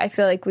the show. I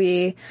feel like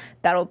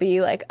that'll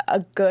be like a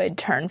good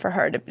turn for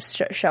her to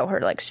show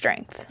her like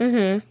strength.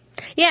 Mm-hmm.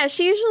 Yeah,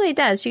 she usually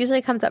does. She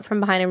usually comes up from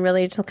behind and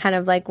really kind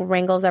of like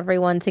wrangles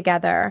everyone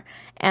together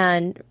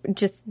and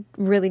just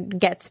really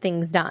gets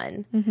things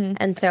done. Mm-hmm.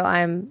 And so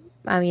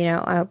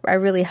I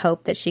really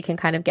hope that she can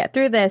kind of get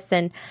through this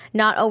and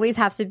not always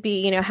have to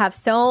be, have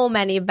so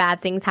many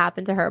bad things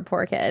happen to her,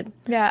 poor kid.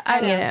 Yeah,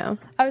 I know.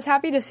 I was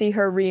happy to see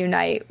her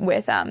reunite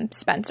with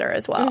Spencer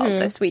as well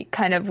this week.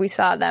 Kind of, we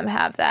saw them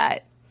have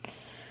that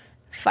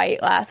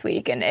fight last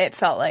week, and it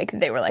felt like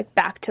they were like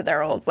back to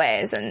their old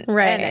ways and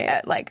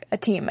like a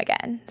team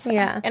again. So.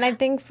 Yeah, and I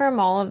think from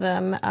all of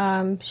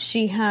them,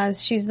 she's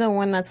the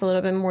one that's a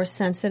little bit more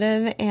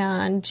sensitive,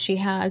 and she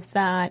has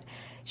that.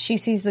 She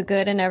sees the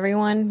good in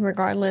everyone,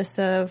 regardless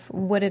of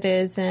what it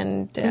is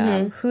and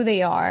who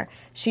they are.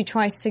 She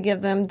tries to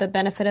give them the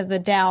benefit of the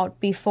doubt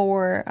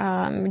before,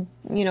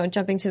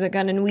 jumping to the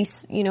gun. And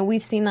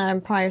we've seen that in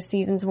prior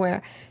seasons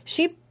where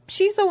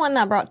she's the one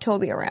that brought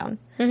Toby around.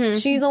 Mm-hmm.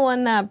 She's the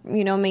one that,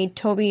 made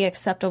Toby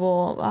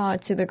acceptable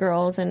to the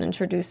girls and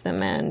introduced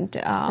them and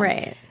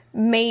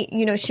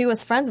she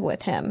was friends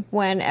with him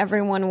when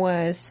everyone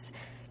was,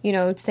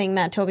 saying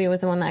that Toby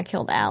was the one that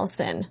killed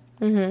Allison.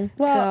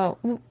 Mm-hmm. Well,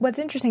 what's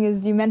interesting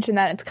is you mentioned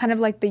that it's kind of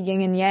like the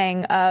yin and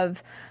yang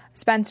of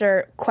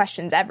Spencer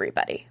questions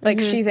everybody. Like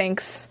she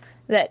thinks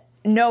that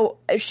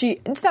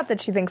it's not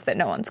that she thinks that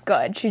no one's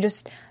good. She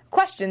just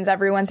questions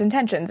everyone's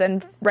intentions,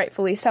 and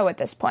rightfully so at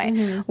this point.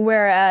 Mm-hmm.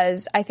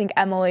 Whereas I think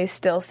Emily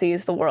still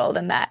sees the world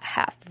in that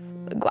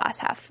glass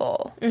half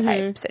full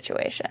type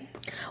situation.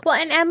 Well,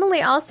 and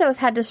Emily also has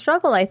had to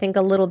struggle, I think,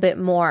 a little bit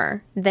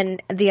more than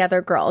the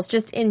other girls,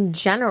 just in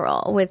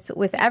general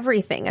with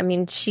everything. I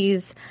mean,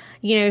 she's,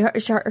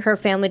 her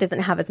family doesn't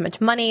have as much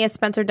money as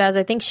Spencer does.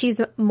 I think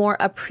she's more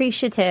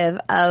appreciative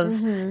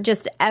of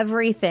just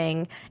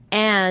everything,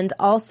 and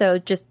also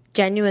just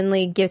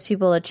genuinely gives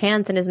people a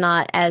chance and is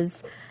not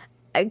as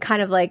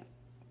kind of like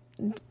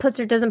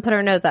doesn't put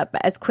her nose up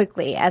as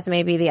quickly as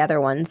maybe the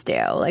other ones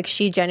do. Like,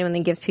 she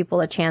genuinely gives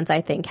people a chance, I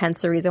think,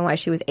 hence the reason why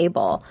she was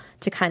able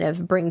to kind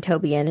of bring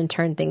Toby in and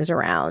turn things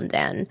around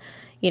and,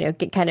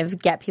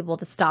 get people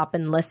to stop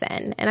and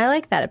listen. And I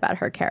like that about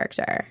her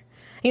character.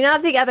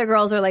 Not the other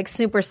girls are like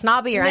super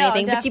snobby or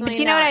anything, but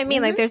you know what I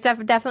mean? Mm-hmm. Like, there's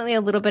definitely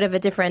a little bit of a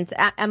difference.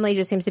 Emily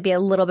just seems to be a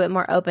little bit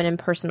more open and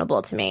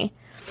personable to me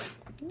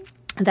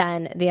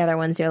than the other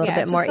ones do. A little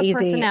bit more easy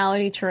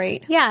personality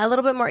trait. Yeah, a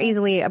little bit more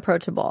easily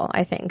approachable,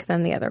 I think,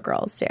 than the other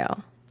girls do.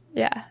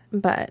 Yeah,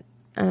 but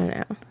I don't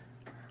know.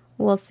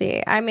 We'll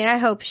see. I mean, I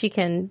hope she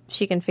can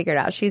figure it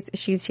out. She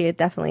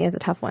definitely is a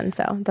tough one,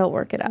 so they'll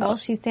work it out. Well,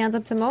 she stands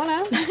up to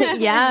Mona.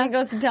 Yeah, she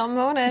goes to tell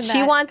Mona.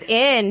 She wants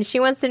in. She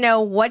wants to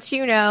know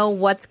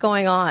what's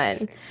going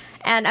on.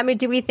 And, I mean,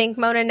 do we think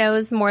Mona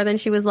knows more than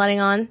she was letting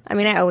on? I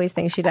mean, I always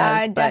think she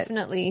does.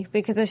 Definitely,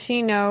 because if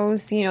she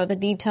knows, the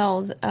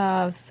details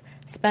of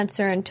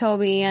Spencer and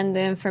Toby and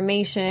the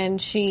information,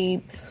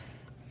 she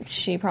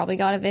probably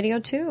got a video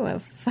too.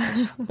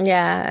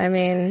 Yeah, I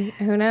mean,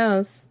 who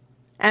knows?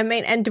 I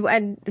mean, and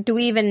do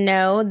we even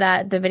know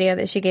that the video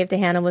that she gave to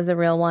Hannah was the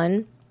real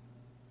one?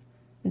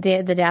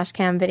 The dash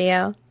cam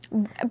video.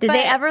 Did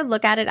they ever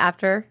look at it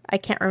after? I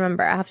can't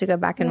remember. I have to go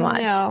back and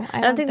watch. No, I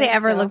don't think they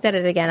ever looked at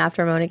it again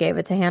after Mona gave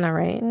it to Hannah,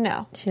 right?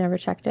 No. She never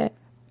checked it.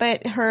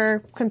 But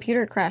her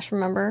computer crashed,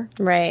 remember?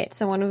 Right.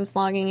 Someone was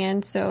logging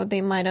in, so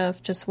they might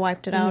have just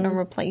wiped it out and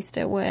replaced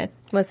it with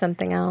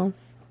something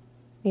else.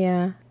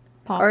 Yeah.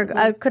 possibly. Or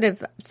I could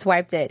have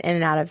swiped it in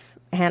and out of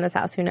Hannah's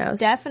house. Who knows?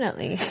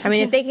 Definitely. I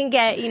mean, if they can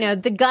get,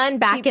 the gun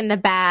back in the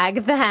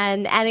bag,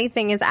 then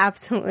anything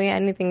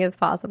is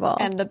possible.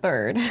 And the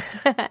bird.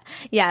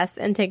 Yes,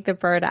 and take the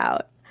bird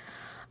out.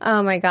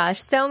 Oh my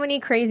gosh, so many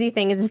crazy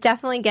things. It's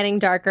definitely getting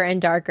darker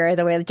and darker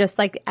the way, just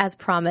like as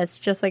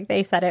promised, just like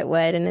they said it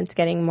would, and it's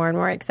getting more and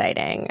more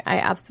exciting. I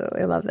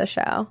absolutely love the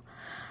show.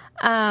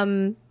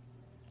 And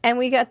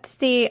we got to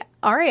see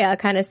Arya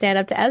kind of stand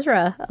up to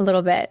Ezra a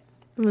little bit.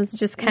 It was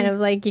just kind of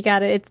like,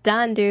 it's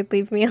done, dude,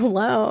 leave me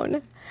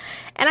alone.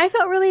 And I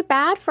felt really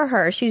bad for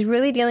her. She's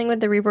really dealing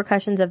with the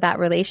repercussions of that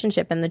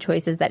relationship and the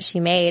choices that she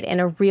made in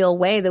a real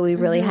way that we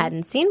really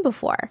hadn't seen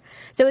before.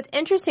 So it's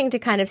interesting to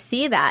kind of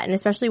see that, and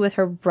especially with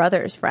her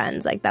brother's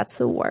friends. Like, that's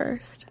the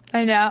worst.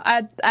 I know.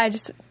 I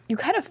just, you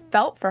kind of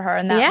felt for her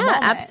in that moment. Yeah,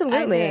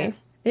 absolutely.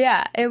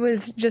 Yeah, it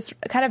was just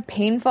kind of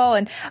painful,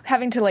 and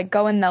having to,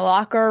 go in the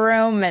locker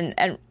room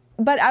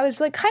but I was,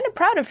 kind of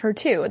proud of her,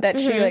 too, that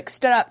she,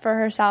 stood up for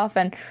herself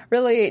and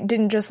really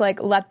didn't just,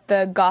 let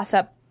the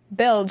gossip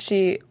build.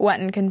 She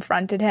went and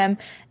confronted him,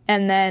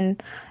 and then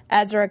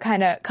Ezra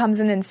kind of comes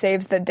in and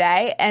saves the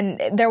day.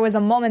 And there was a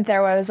moment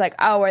there where I was like,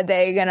 oh, are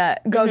they gonna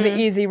go the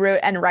easy route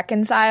and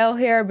reconcile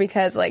here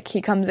because,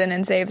 he comes in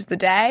and saves the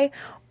day?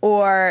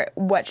 Or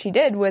what she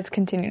did was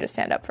continue to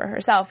stand up for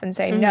herself and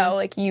say,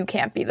 no, you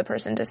can't be the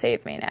person to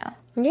save me now.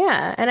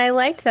 Yeah, and I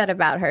liked that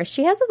about her.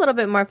 She had a little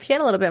bit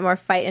more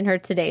fight in her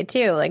today,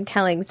 too,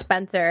 telling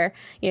Spencer,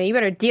 you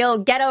better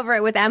get over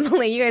it with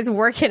Emily. You guys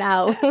work it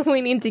out.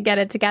 We need to get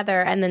it together,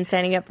 and then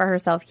standing up for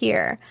herself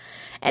here.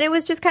 And it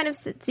was just kind of,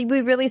 we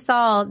really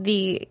saw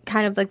the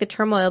kind of the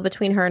turmoil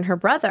between her and her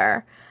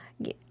brother,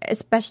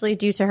 especially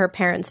due to her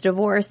parents'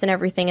 divorce and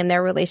everything, and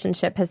their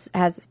relationship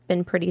has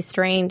been pretty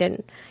strained.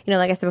 And,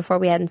 like I said before,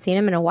 we hadn't seen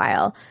him in a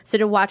while. So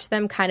to watch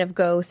them kind of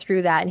go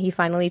through that and he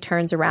finally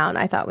turns around,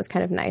 I thought was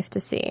kind of nice to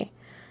see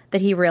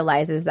that he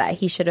realizes that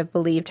he should have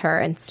believed her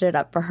and stood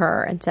up for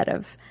her instead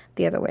of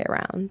the other way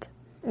around.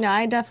 No,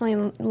 I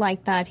definitely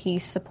like that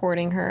he's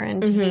supporting her,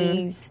 and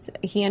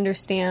he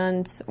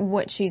understands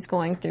what she's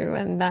going through,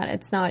 and that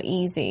it's not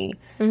easy,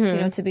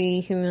 to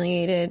be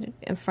humiliated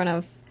in front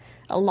of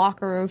a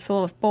locker room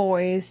full of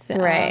boys,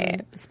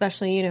 right?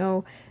 Especially,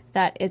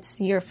 that it's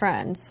your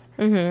friends.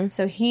 Mm-hmm.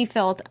 So he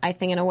felt, I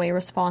think, in a way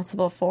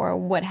responsible for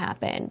what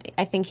happened.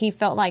 I think he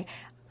felt like,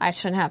 I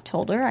shouldn't have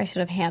told her. I should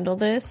have handled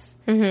this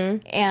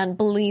and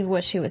believed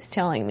what she was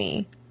telling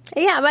me.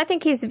 Yeah, but I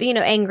think he's,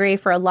 angry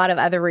for a lot of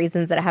other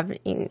reasons that have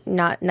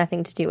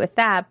nothing to do with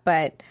that,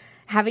 but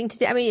having to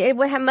do,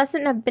 it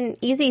mustn't have been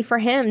easy for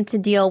him to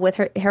deal with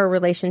her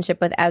relationship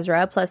with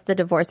Ezra, plus the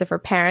divorce of her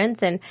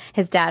parents and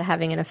his dad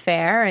having an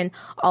affair and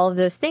all of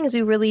those things.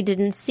 We really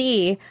didn't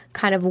see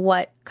kind of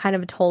what kind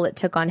of toll it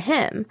took on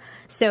him.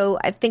 So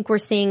I think we're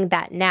seeing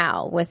that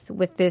now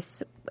with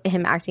this,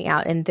 him acting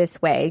out in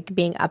this way,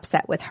 being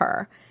upset with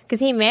her, because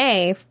he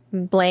may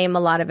blame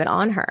a lot of it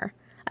on her,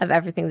 of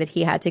everything that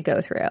he had to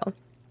go through.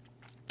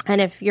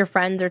 And if your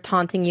friends are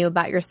taunting you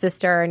about your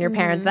sister and your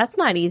parents, that's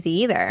not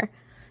easy either.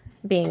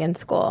 Being in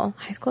school.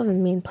 High school is a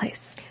mean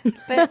place.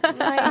 But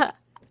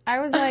I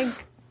was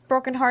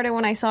brokenhearted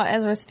when I saw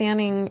Ezra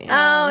standing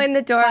in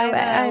the doorway.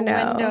 By the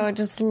window,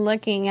 just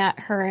looking at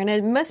her. And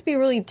it must be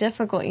really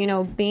difficult,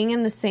 being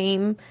in the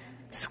same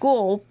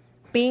school,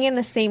 being in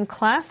the same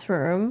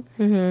classroom,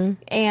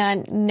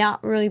 and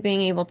not really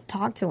being able to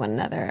talk to one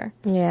another.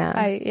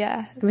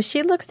 Yeah. But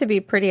she looks to be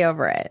pretty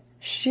over it.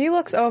 She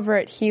looks over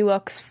it. He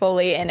looks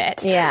fully in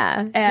it.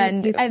 Yeah.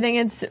 And I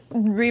think it's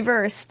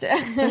reversed.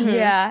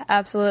 Yeah,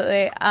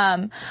 absolutely.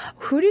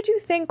 Who did you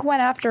think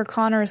went after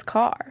Connor's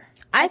car?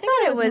 I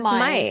thought it was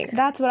Mike.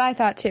 That's what I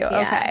thought too.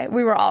 Yeah. Okay.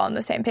 We were all on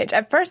the same page.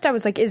 At first I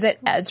was like, is it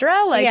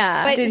Ezra?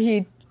 Yeah. Did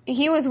he...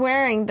 He was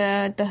wearing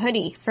the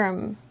hoodie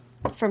from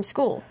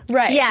school.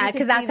 Right. Yeah,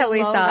 because that's how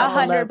we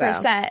saw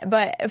 100%.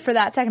 But for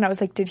that second, I was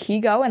like, did he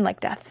go and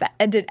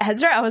did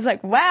Ezra? I was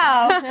like,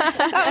 wow,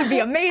 that would be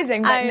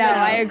amazing. But no,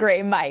 I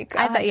agree, Mike.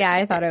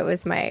 I thought it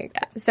was Mike.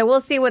 So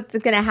we'll see what's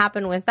going to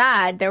happen with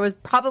that. There was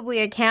probably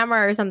a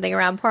camera or something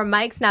around. Poor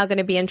Mike's now going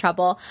to be in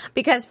trouble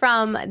because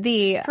from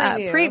the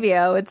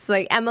preview, it's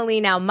Emily,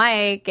 now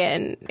Mike,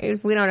 and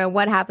we don't know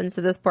what happens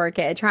to this poor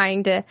kid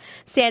trying to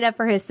stand up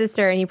for his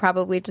sister, and he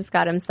probably just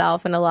got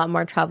himself in a lot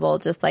more trouble,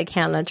 just like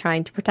Hannah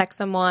trying to protect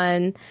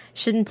someone.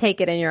 Shouldn't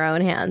take it in your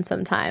own hands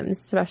sometimes,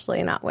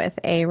 especially not with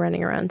A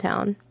running around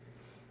town.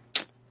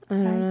 I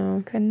don't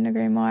know. Couldn't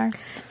agree more.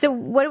 So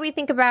what do we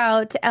think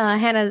about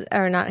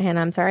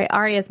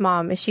Arya's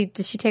mom? Does she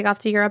take off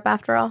to Europe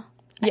after all?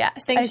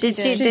 Yes, think she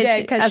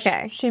did because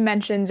okay. she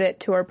mentions it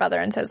to her brother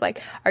and says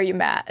like, "Are you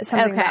mad?"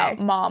 Something about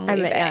mom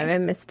leaving. I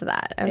missed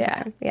that.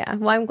 Okay. Yeah.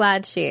 Well, I'm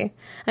glad she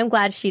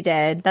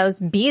did. Those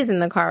bees in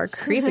the car are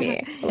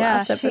creepy.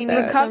 Yeah, she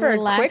recovered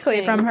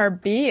quickly from her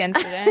bee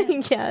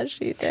incident. Yeah,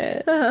 she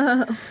did.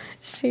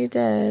 She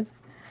did.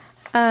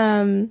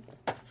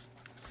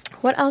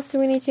 What else do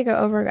we need to go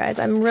over, guys?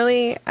 I'm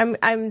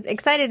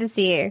excited to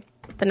see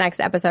the next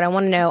episode. I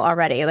want to know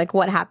already, like,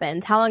 what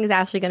happens. How long is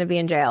Ashley going to be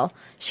in jail?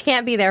 She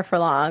can't be there for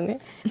long.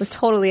 It was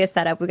totally a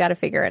setup. We got to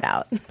figure it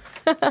out.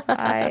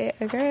 I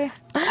agree.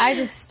 I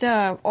just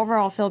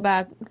overall feel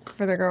bad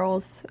for the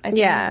girls. I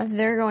think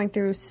they're going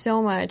through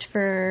so much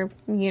for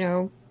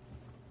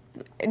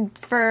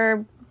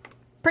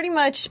pretty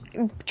much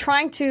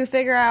trying to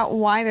figure out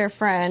why their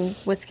friend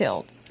was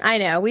killed. I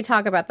know. We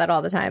talk about that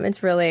all the time.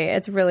 It's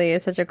really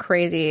such a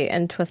crazy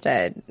and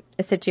twisted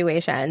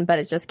situation, but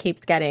it just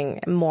keeps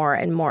getting more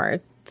and more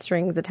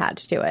strings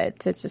attached to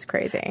it. It's just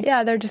crazy.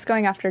 Yeah, they're just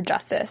going after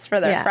justice for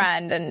their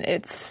friend, and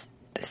it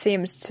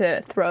seems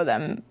to throw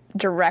them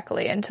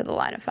directly into the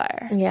line of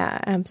fire. Yeah,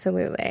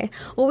 absolutely.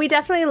 Well, we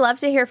definitely love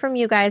to hear from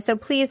you guys, so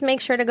please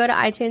make sure to go to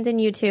iTunes and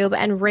YouTube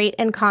and rate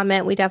and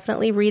comment. We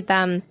definitely read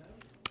them.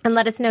 And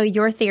let us know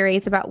your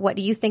theories about what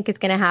you think is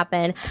going to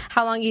happen.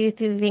 How long you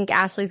think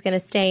Ashley's going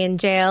to stay in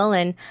jail,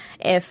 and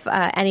if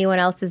anyone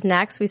else is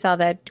next. We saw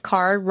that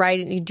car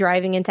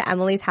driving into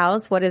Emily's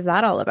house. What is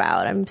that all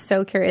about? I'm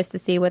so curious to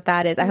see what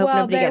that is. I hope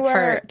nobody gets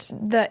hurt.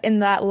 In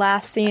that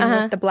last scene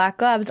with the black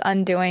gloves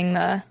undoing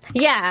the...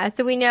 Yeah,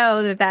 so we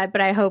know that, but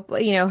I hope,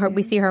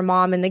 we see her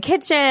mom in the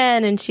kitchen,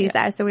 and she's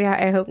there. So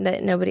I hope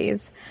that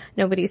nobody's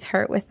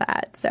hurt with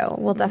that. So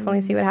we'll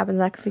definitely see what happens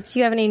next week. Do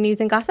you have any news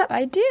and gossip?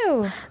 I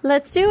do.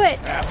 Let's do it.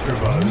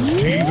 AfterBuzz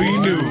TV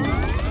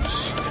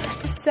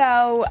News.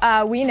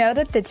 So we know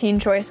that the Teen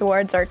Choice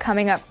Awards are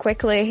coming up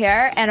quickly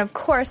here. And of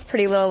course,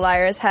 Pretty Little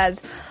Liars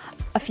has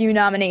a few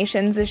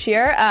nominations this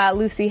year.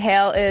 Lucy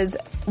Hale is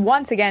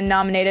once again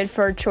nominated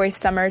for Choice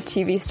Summer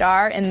TV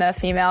Star in the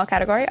female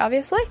category,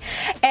 obviously.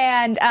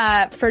 And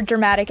for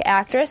Dramatic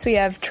Actress, we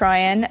have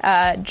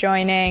Troyan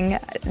joining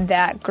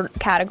that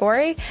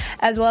category,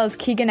 as well as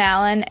Keegan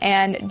Allen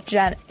and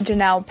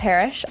Janelle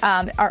Parrish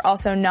are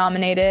also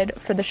nominated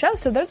for the show.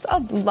 So there's a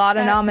lot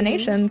of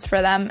nominations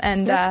for them.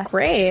 And that's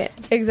great.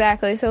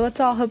 Exactly. So let's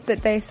all hope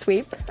that they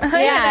sweep.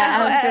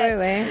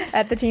 Absolutely.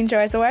 At the Teen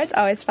Choice Awards.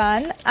 Always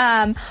fun.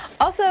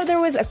 Also, there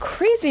was a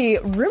crazy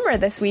rumor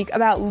this week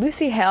about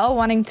Lucy Hale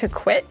wanting to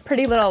quit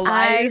Pretty Little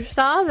Liars. I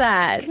saw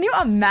that. Can you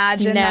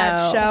imagine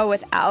that show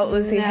without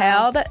Lucy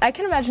Hale? I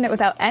can imagine it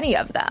without any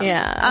of them.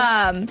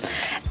 Yeah.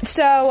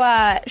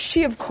 So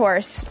she, of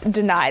course,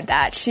 denied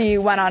that. She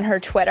went on her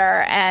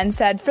Twitter and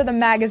said, for the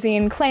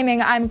magazine,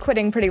 claiming I'm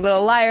quitting Pretty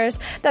Little Liars.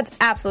 That's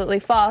absolutely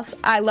false.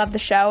 I love the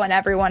show and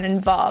everyone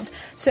involved.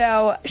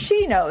 So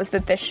she knows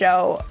that this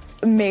show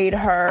made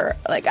her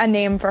like a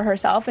name for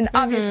herself, and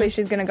obviously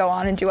she's going to go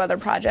on and do other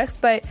projects,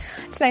 but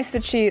it's nice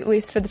that she, at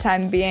least for the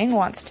time being,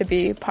 wants to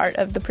be part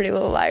of the Pretty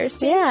Little Liars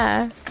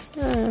team.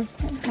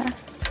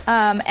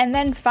 And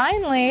then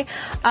finally,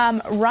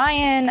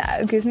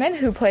 Ryan Guzman,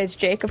 who plays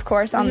Jake, of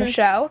course, on the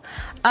show,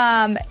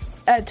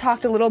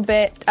 talked a little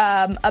bit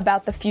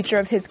about the future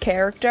of his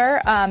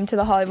character to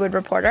The Hollywood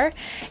Reporter,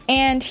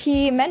 and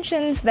he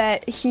mentions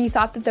that he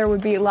thought that there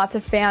would be lots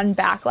of fan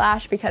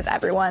backlash because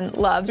everyone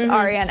loves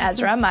Arya and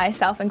Ezra,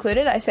 myself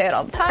included. I say it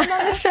all the time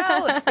on the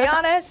show, let's be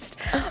honest.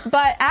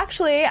 But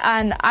actually,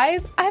 and I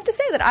have to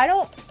say that I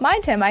don't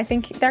mind him. I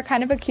think they're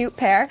kind of a cute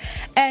pair,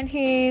 and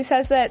he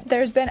says that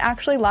there's been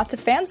actually lots of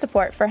fan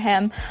support for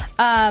him.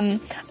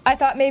 I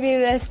thought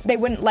maybe they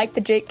wouldn't like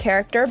the Jake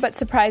character, but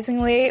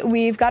surprisingly,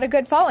 we've got a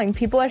good following.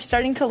 People are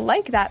starting to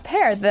like that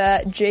pair,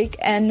 the Jake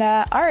and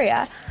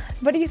Arya.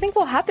 What do you think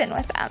will happen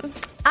with them?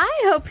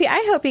 I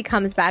hope he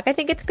comes back. I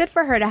think it's good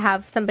for her to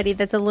have somebody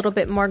that's a little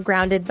bit more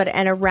grounded,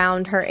 and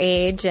around her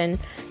age, and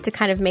to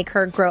kind of make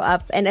her grow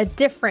up in a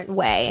different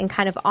way and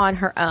kind of on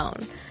her own.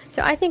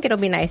 So I think it'll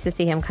be nice to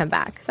see him come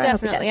back. So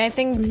definitely. I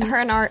think her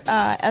and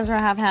Ezra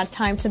have had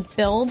time to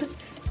build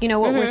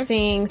what we're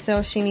seeing,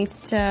 so she needs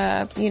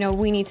to,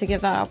 we need to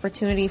give that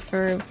opportunity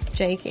for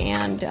Jake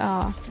and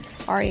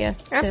Arya.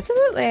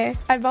 Absolutely.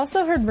 I've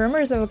also heard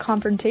rumors of a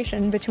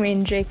confrontation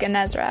between Jake and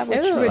Ezra, which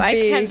would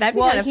be... That'd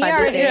be kind of fun. He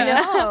already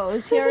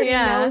knows. He already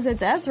knows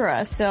it's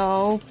Ezra,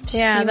 so he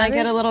might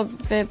get a little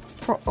bit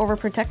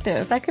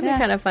overprotective. That could be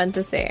kind of fun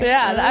to see.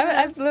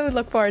 Yeah, I would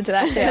look forward to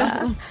that,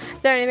 too.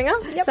 Is there anything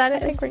else? Yep, Is that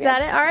it? I think we're good. Is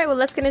that it? All right, well,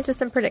 let's get into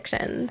some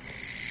predictions.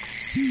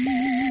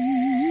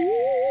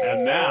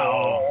 And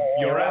now,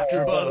 your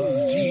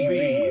AfterBuzz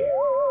TV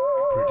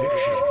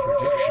predictions.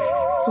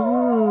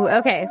 Ooh,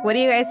 okay. What do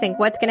you guys think?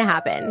 What's going to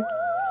happen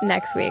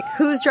next week?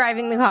 Who's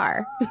driving the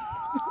car?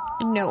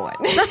 No one.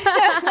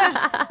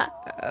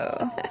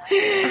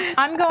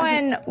 I'm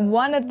going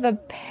one of the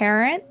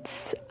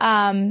parents.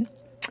 I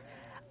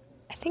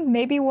think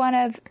maybe one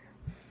of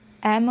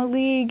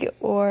Emily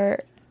or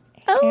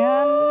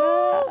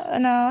Hannah.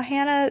 No,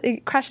 Hannah.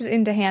 It crashes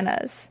into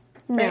Hannah's.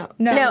 right?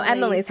 No,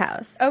 Emily's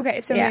house.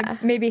 Okay, so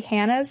maybe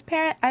Hannah's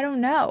parent? I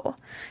don't know.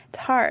 It's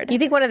hard. You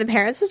think one of the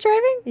parents was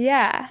driving?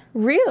 Yeah.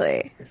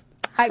 Really?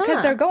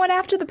 Because they're going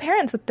after the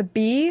parents with the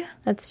B.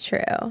 That's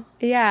true.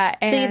 Yeah.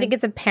 So you think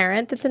it's a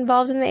parent that's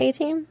involved in the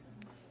A-team?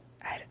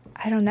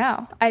 I don't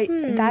know.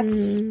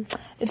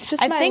 It's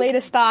just my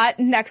latest thought.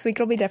 Next week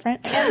it'll be different.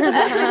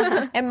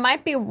 It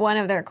might be one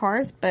of their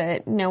cars,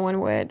 but no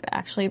one would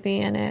actually be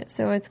in it.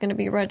 So it's going to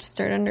be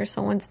registered under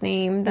someone's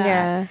name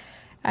that,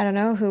 I don't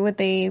know, who would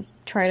they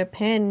try to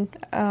pin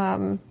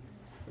after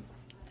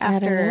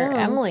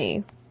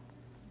Emily?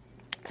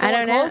 I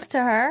don't know. Close to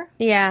her.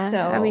 Yeah. So,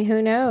 I mean,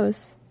 who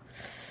knows?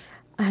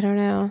 I don't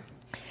know.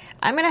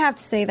 I'm going to have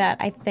to say that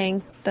I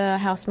think the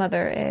house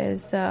mother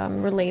is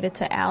related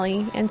to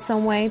Allie in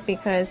some way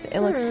because it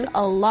looks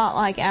a lot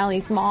like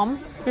Allie's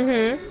mom.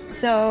 Mm-hmm.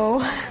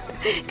 So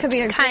it could be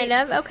an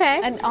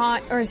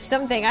aunt or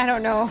something. I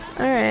don't know. All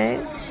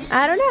right.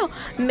 I don't know.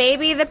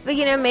 Maybe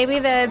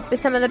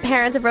some of the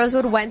parents of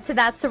Rosewood went to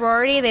that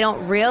sorority. They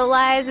don't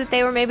realize that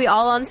they were maybe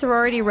all on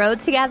sorority road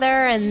together,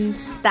 and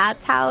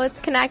that's how it's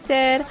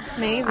connected.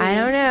 Maybe. I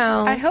don't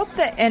know. I hope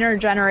the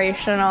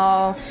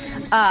intergenerational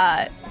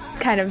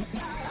kind of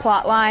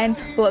plot line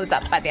blows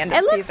up by the end of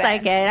the season. It looks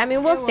like it. I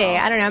mean, we'll see.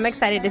 I don't know. I'm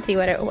excited to see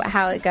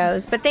how it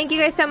goes. But thank you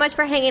guys so much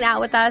for hanging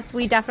out with us.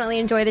 We definitely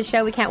enjoy the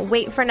show. We can't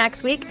wait for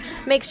next week.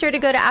 Make sure to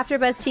go to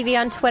AfterBuzz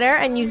TV on Twitter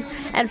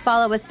and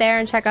follow us there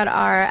and check out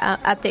our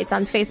updates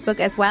on Facebook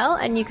as well.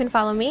 And you can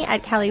follow me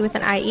at Kelly with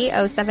an IE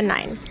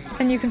 079.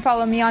 And you can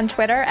follow me on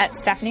Twitter at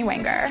Stephanie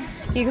Wenger.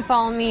 You can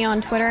follow me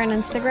on Twitter and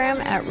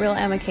Instagram at Real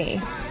Emma K.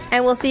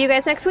 And we'll see you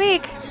guys next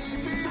week.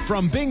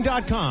 From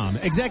Bing.com,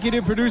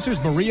 executive producers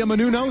Maria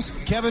Menounos,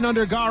 Kevin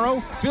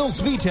Undergaro, Phil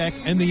Svitek,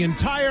 and the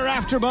entire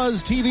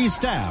AfterBuzz TV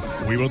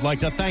staff, we would like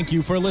to thank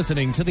you for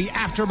listening to the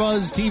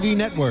AfterBuzz TV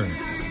network.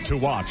 To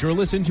watch or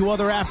listen to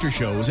other after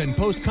shows and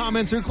post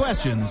comments or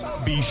questions,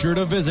 be sure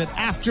to visit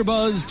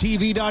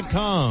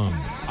AfterBuzzTV.com.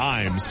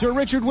 I'm Sir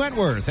Richard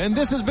Wentworth, and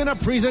this has been a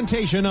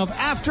presentation of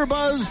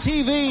AfterBuzz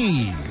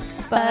TV.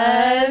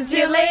 Buzz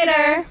you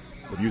later.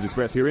 The views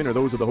expressed herein are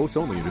those of the hosts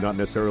only and do not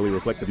necessarily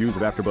reflect the views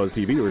of AfterBuzz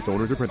TV or its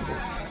owners or principals.